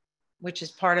 which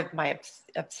is part of my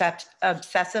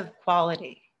obsessive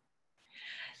quality.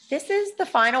 This is the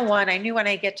final one. I knew when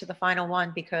I get to the final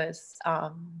one, because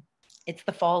it's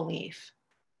the fall leaf.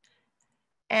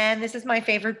 And this is my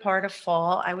favorite part of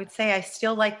fall. I would say I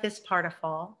still like this part of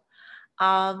fall.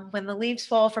 When the leaves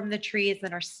fall from the trees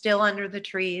and are still under the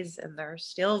trees and they're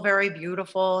still very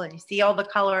beautiful, and you see all the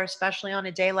color, especially on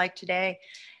a day like today,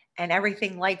 and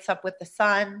everything lights up with the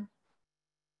sun.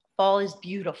 Fall is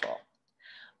beautiful.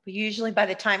 But usually by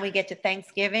the time we get to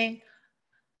Thanksgiving,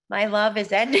 my love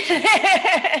is ended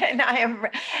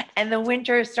and the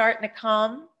winter is starting to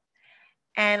come.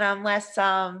 And unless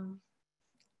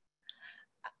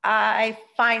I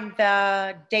find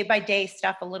the day-by-day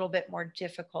stuff a little bit more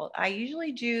difficult. I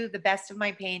usually do the best of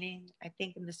my painting, I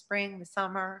think, in the spring, the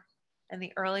summer, and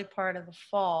the early part of the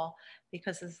fall,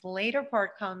 because as the later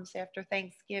part comes after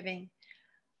Thanksgiving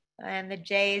and the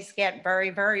days get very,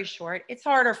 very short, it's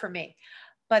harder for me.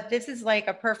 But this is like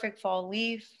a perfect fall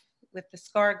leaf with the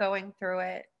scar going through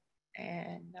it.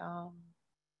 And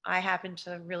I happen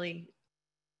to really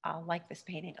like this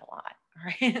painting a lot.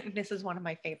 Right? This is one of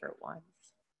my favorite ones.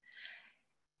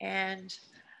 And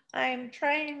I'm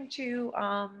trying to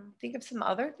think of some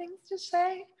other things to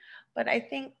say, but I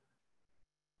think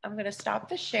I'm going to stop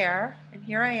the share, and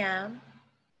here I am.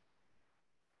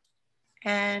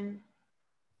 And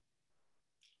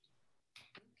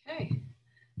okay,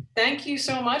 thank you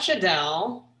so much,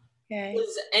 Adele. okay.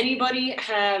 Does anybody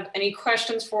have any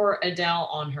questions for Adele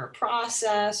on her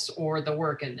process or the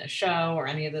work in the show or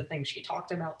any of the things she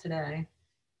talked about today?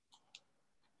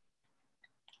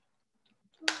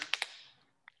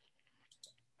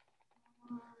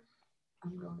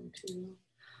 I'm going to.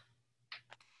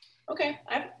 Okay,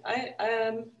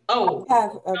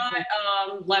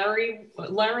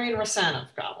 Larry and Rosanna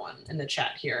have got one in the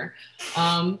chat here.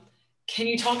 Can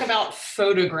you talk about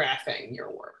photographing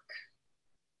your work?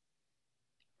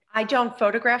 I don't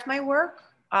photograph my work.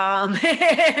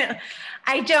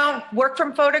 I don't work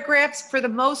from photographs for the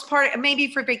most part.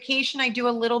 Maybe for vacation, I do a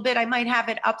little bit. I might have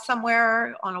it up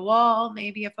somewhere on a wall,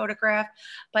 maybe a photograph,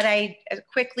 but I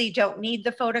quickly don't need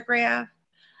the photograph.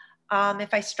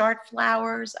 If I start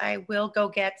flowers, I will go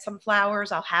get some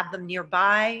flowers. I'll have them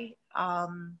nearby.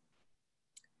 And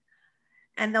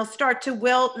they'll start to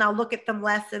wilt and I'll look at them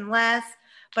less and less.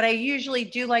 But I usually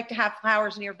do like to have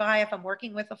flowers nearby if I'm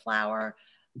working with a flower.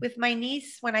 With my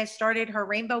niece, when I started her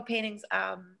rainbow paintings,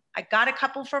 I got a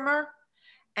couple from her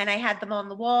and I had them on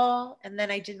the wall, and then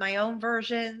I did my own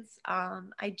versions.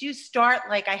 I do start,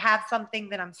 like I have something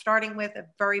that I'm starting with, a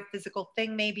very physical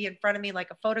thing maybe in front of me,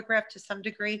 like a photograph to some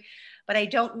degree, but I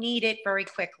don't need it very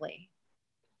quickly.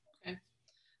 Okay.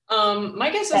 My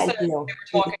guess is Thank that you. they were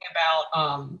talking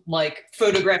about like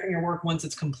photographing your work once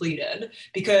it's completed,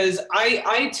 because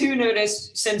I too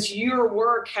noticed, since your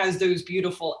work has those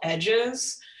beautiful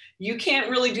edges, you can't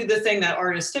really do the thing that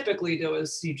artists typically do,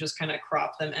 is you just kind of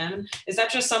crop them in. Is that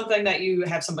just something that you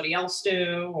have somebody else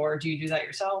do, or do you do that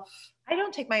yourself? I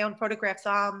don't take my own photographs.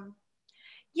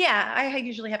 Yeah, I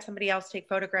usually have somebody else take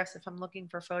photographs if I'm looking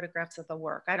for photographs of the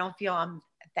work. I don't feel I'm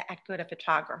that good a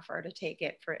photographer to take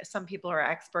it. For some people are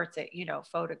experts at, you know,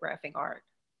 photographing art.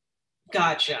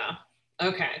 Gotcha.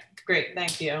 Okay, great,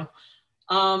 thank you.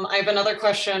 I have another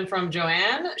question from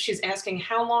Joanne. She's asking,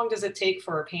 how long does it take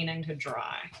for a painting to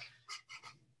dry?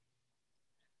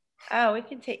 Oh,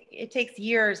 it takes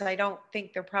years. I don't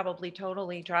think they're probably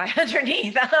totally dry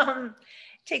underneath. It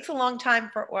takes a long time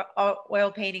for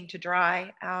oil painting to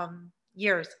dry,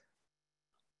 years.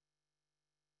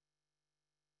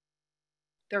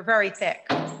 They're very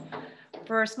thick.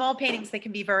 For small paintings, they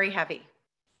can be very heavy.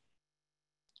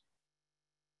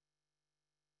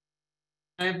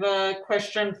 I have a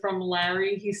question from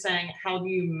Larry. He's saying, how do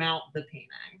you mount the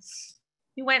paintings?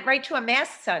 You went right to a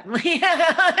mask suddenly.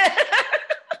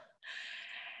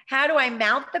 How do I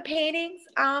mount the paintings?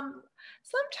 Sometimes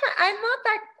I'm not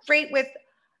that great with,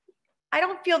 I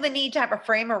don't feel the need to have a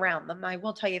frame around them. I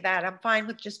will tell you that. I'm fine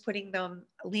with just putting them,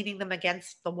 leaning them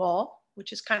against the wall,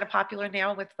 which is kind of popular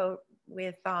now with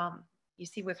you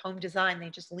see with home design, they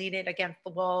just lean it against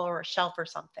the wall or a shelf or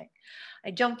something.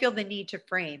 I don't feel the need to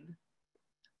frame,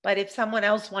 but if someone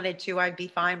else wanted to, I'd be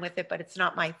fine with it, but it's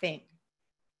not my thing.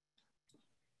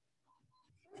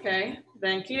 Okay,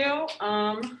 thank you.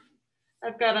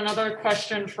 I've got another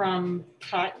question from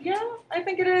Katya, I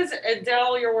think it is.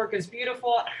 Adele, your work is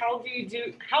beautiful.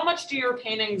 How much do your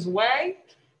paintings weigh?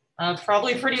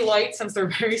 Probably pretty light since they're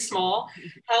very small.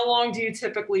 How long do you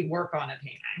typically work on a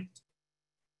painting?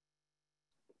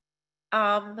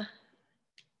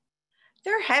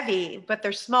 They're heavy, but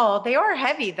they're small. They are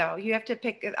heavy though. You have to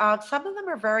pick, some of them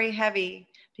are very heavy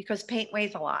because paint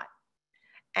weighs a lot.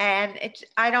 And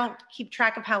I don't keep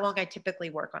track of how long I typically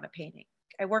work on a painting.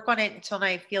 I work on it until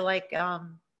I feel like I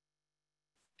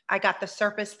got the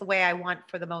surface the way I want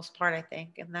for the most part, I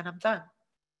think, and then I'm done.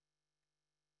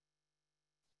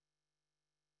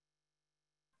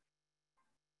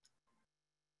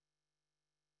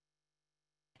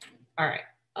 All right.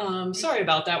 Sorry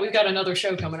about that. We've got another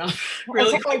show coming up.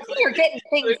 Really quickly. You're getting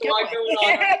things going.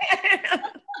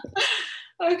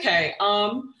 Okay.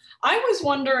 I was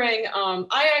wondering,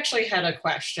 I actually had a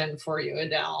question for you,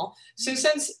 Adele. So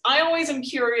since I always am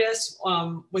curious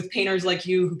with painters like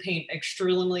you who paint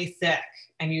extremely thick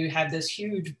and you have this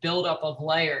huge buildup of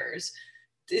layers,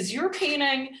 does your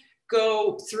painting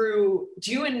go through,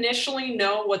 do you initially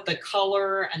know what the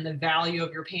color and the value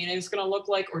of your painting is going to look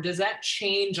like, or does that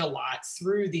change a lot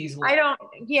through these layers?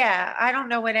 I don't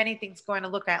know what anything's going to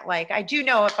look at like. I do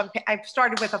know if I've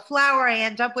started with a flower, I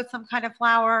end up with some kind of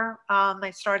flower. I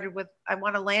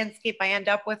want a landscape, I end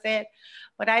up with it,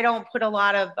 but I don't put a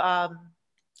lot of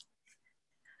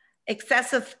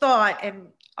excessive thought, and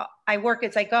I work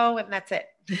as I go, and that's it.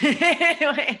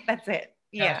 That's it.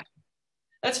 Yeah. Gotcha.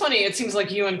 That's funny. It seems like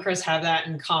you and Chris have that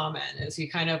in common, is you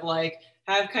kind of like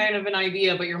have kind of an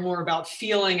idea, but you're more about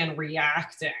feeling and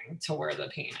reacting to where the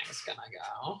painting is gonna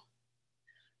go.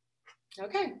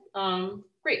 Okay,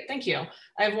 great, thank you.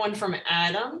 I have one from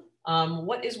Adam.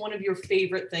 What is one of your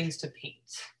favorite things to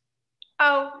paint?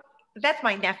 Oh, that's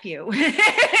my nephew.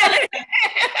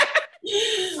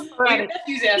 Well, your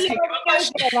nephew's asking you a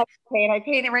question. I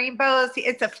paint rainbows.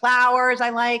 It's the flowers I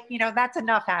like. You know, that's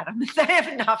enough, Adam. I have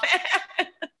enough.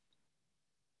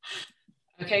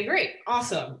 Okay, great,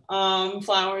 awesome.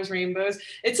 Flowers, rainbows.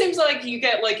 It seems like you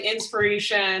get like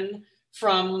inspiration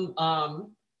from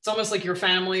it's almost like your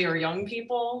family or young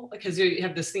people, because you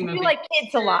have this theme of like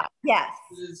kids a lot. Yes,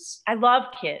 I love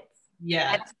kids.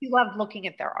 Yeah, I love looking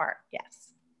at their art.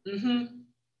 Yes.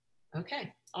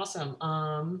 Okay, awesome.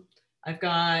 I've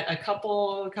got a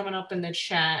couple coming up in the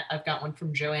chat. I've got one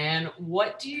from Joanne.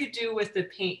 What do you do with the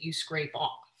paint you scrape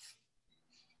off?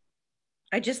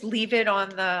 I just leave it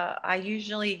on I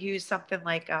usually use something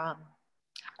like a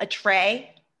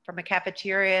tray from a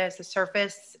cafeteria as a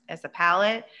surface, as a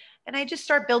palette, and I just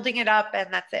start building it up,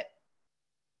 and that's it.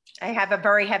 I have a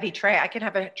very heavy tray. I can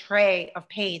have a tray of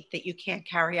paint that you can't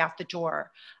carry out the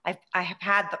door. I have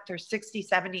had, there's 60,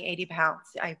 70, 80 pounds.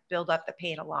 I build up the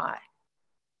paint a lot.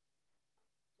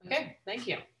 Okay, thank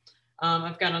you.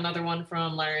 I've got another one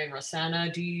from Larry and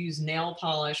Rosanna. Do you use nail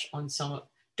polish on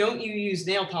don't you use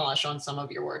nail polish on some of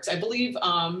your works? I believe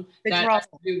the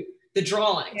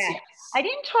drawings. Yeah. Yes. I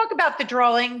didn't talk about the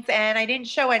drawings, and I didn't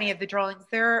show any of the drawings.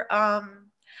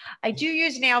 I do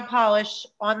use nail polish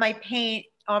on my paint,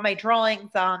 on my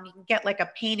drawings. You can get like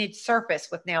a painted surface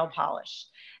with nail polish,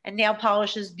 and nail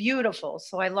polish is beautiful.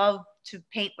 So I love to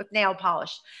paint with nail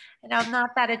polish. And I'm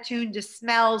not that attuned to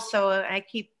smells, so I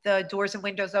keep the doors and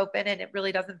windows open, and it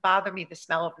really doesn't bother me, the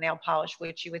smell of nail polish,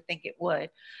 which you would think it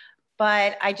would.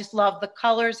 But I just love the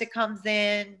colors it comes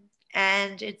in,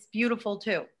 and it's beautiful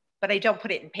too. But I don't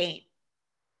put it in paint.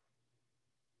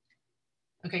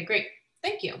 Okay, great.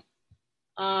 Thank you.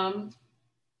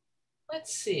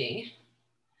 Let's see.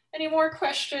 Any more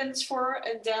questions for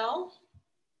Adele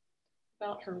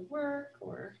about her work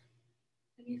or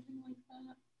anything like that?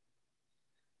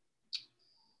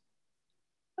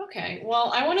 Okay,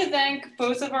 well, I want to thank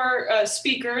both of our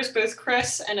speakers, both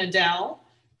Chris and Adele,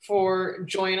 for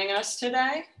joining us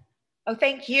today. Oh,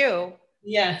 thank you.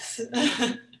 Yes.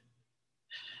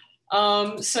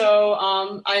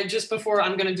 Before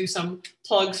I'm going to do some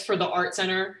plugs for the Art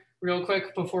Center real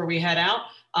quick before we head out.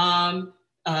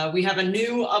 We have a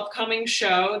new upcoming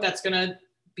show that's going to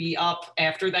be up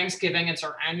after Thanksgiving. It's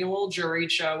our annual jury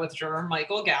show with juror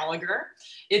Michael Gallagher.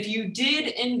 If you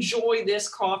did enjoy this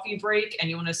coffee break and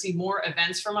you want to see more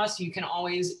events from us, you can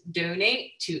always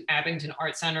donate to Abington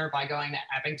Art Center by going to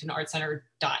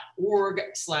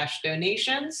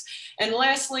abingtonartcenter.org/donations. And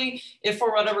lastly, if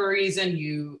for whatever reason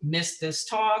you missed this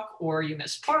talk or you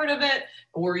missed part of it,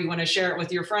 or you want to share it with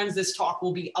your friends, this talk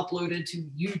will be uploaded to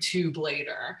YouTube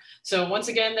later. So once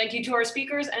again, thank you to our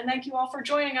speakers and thank you all for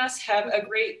joining us. Have a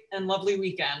great and lovely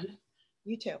weekend.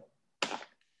 You too.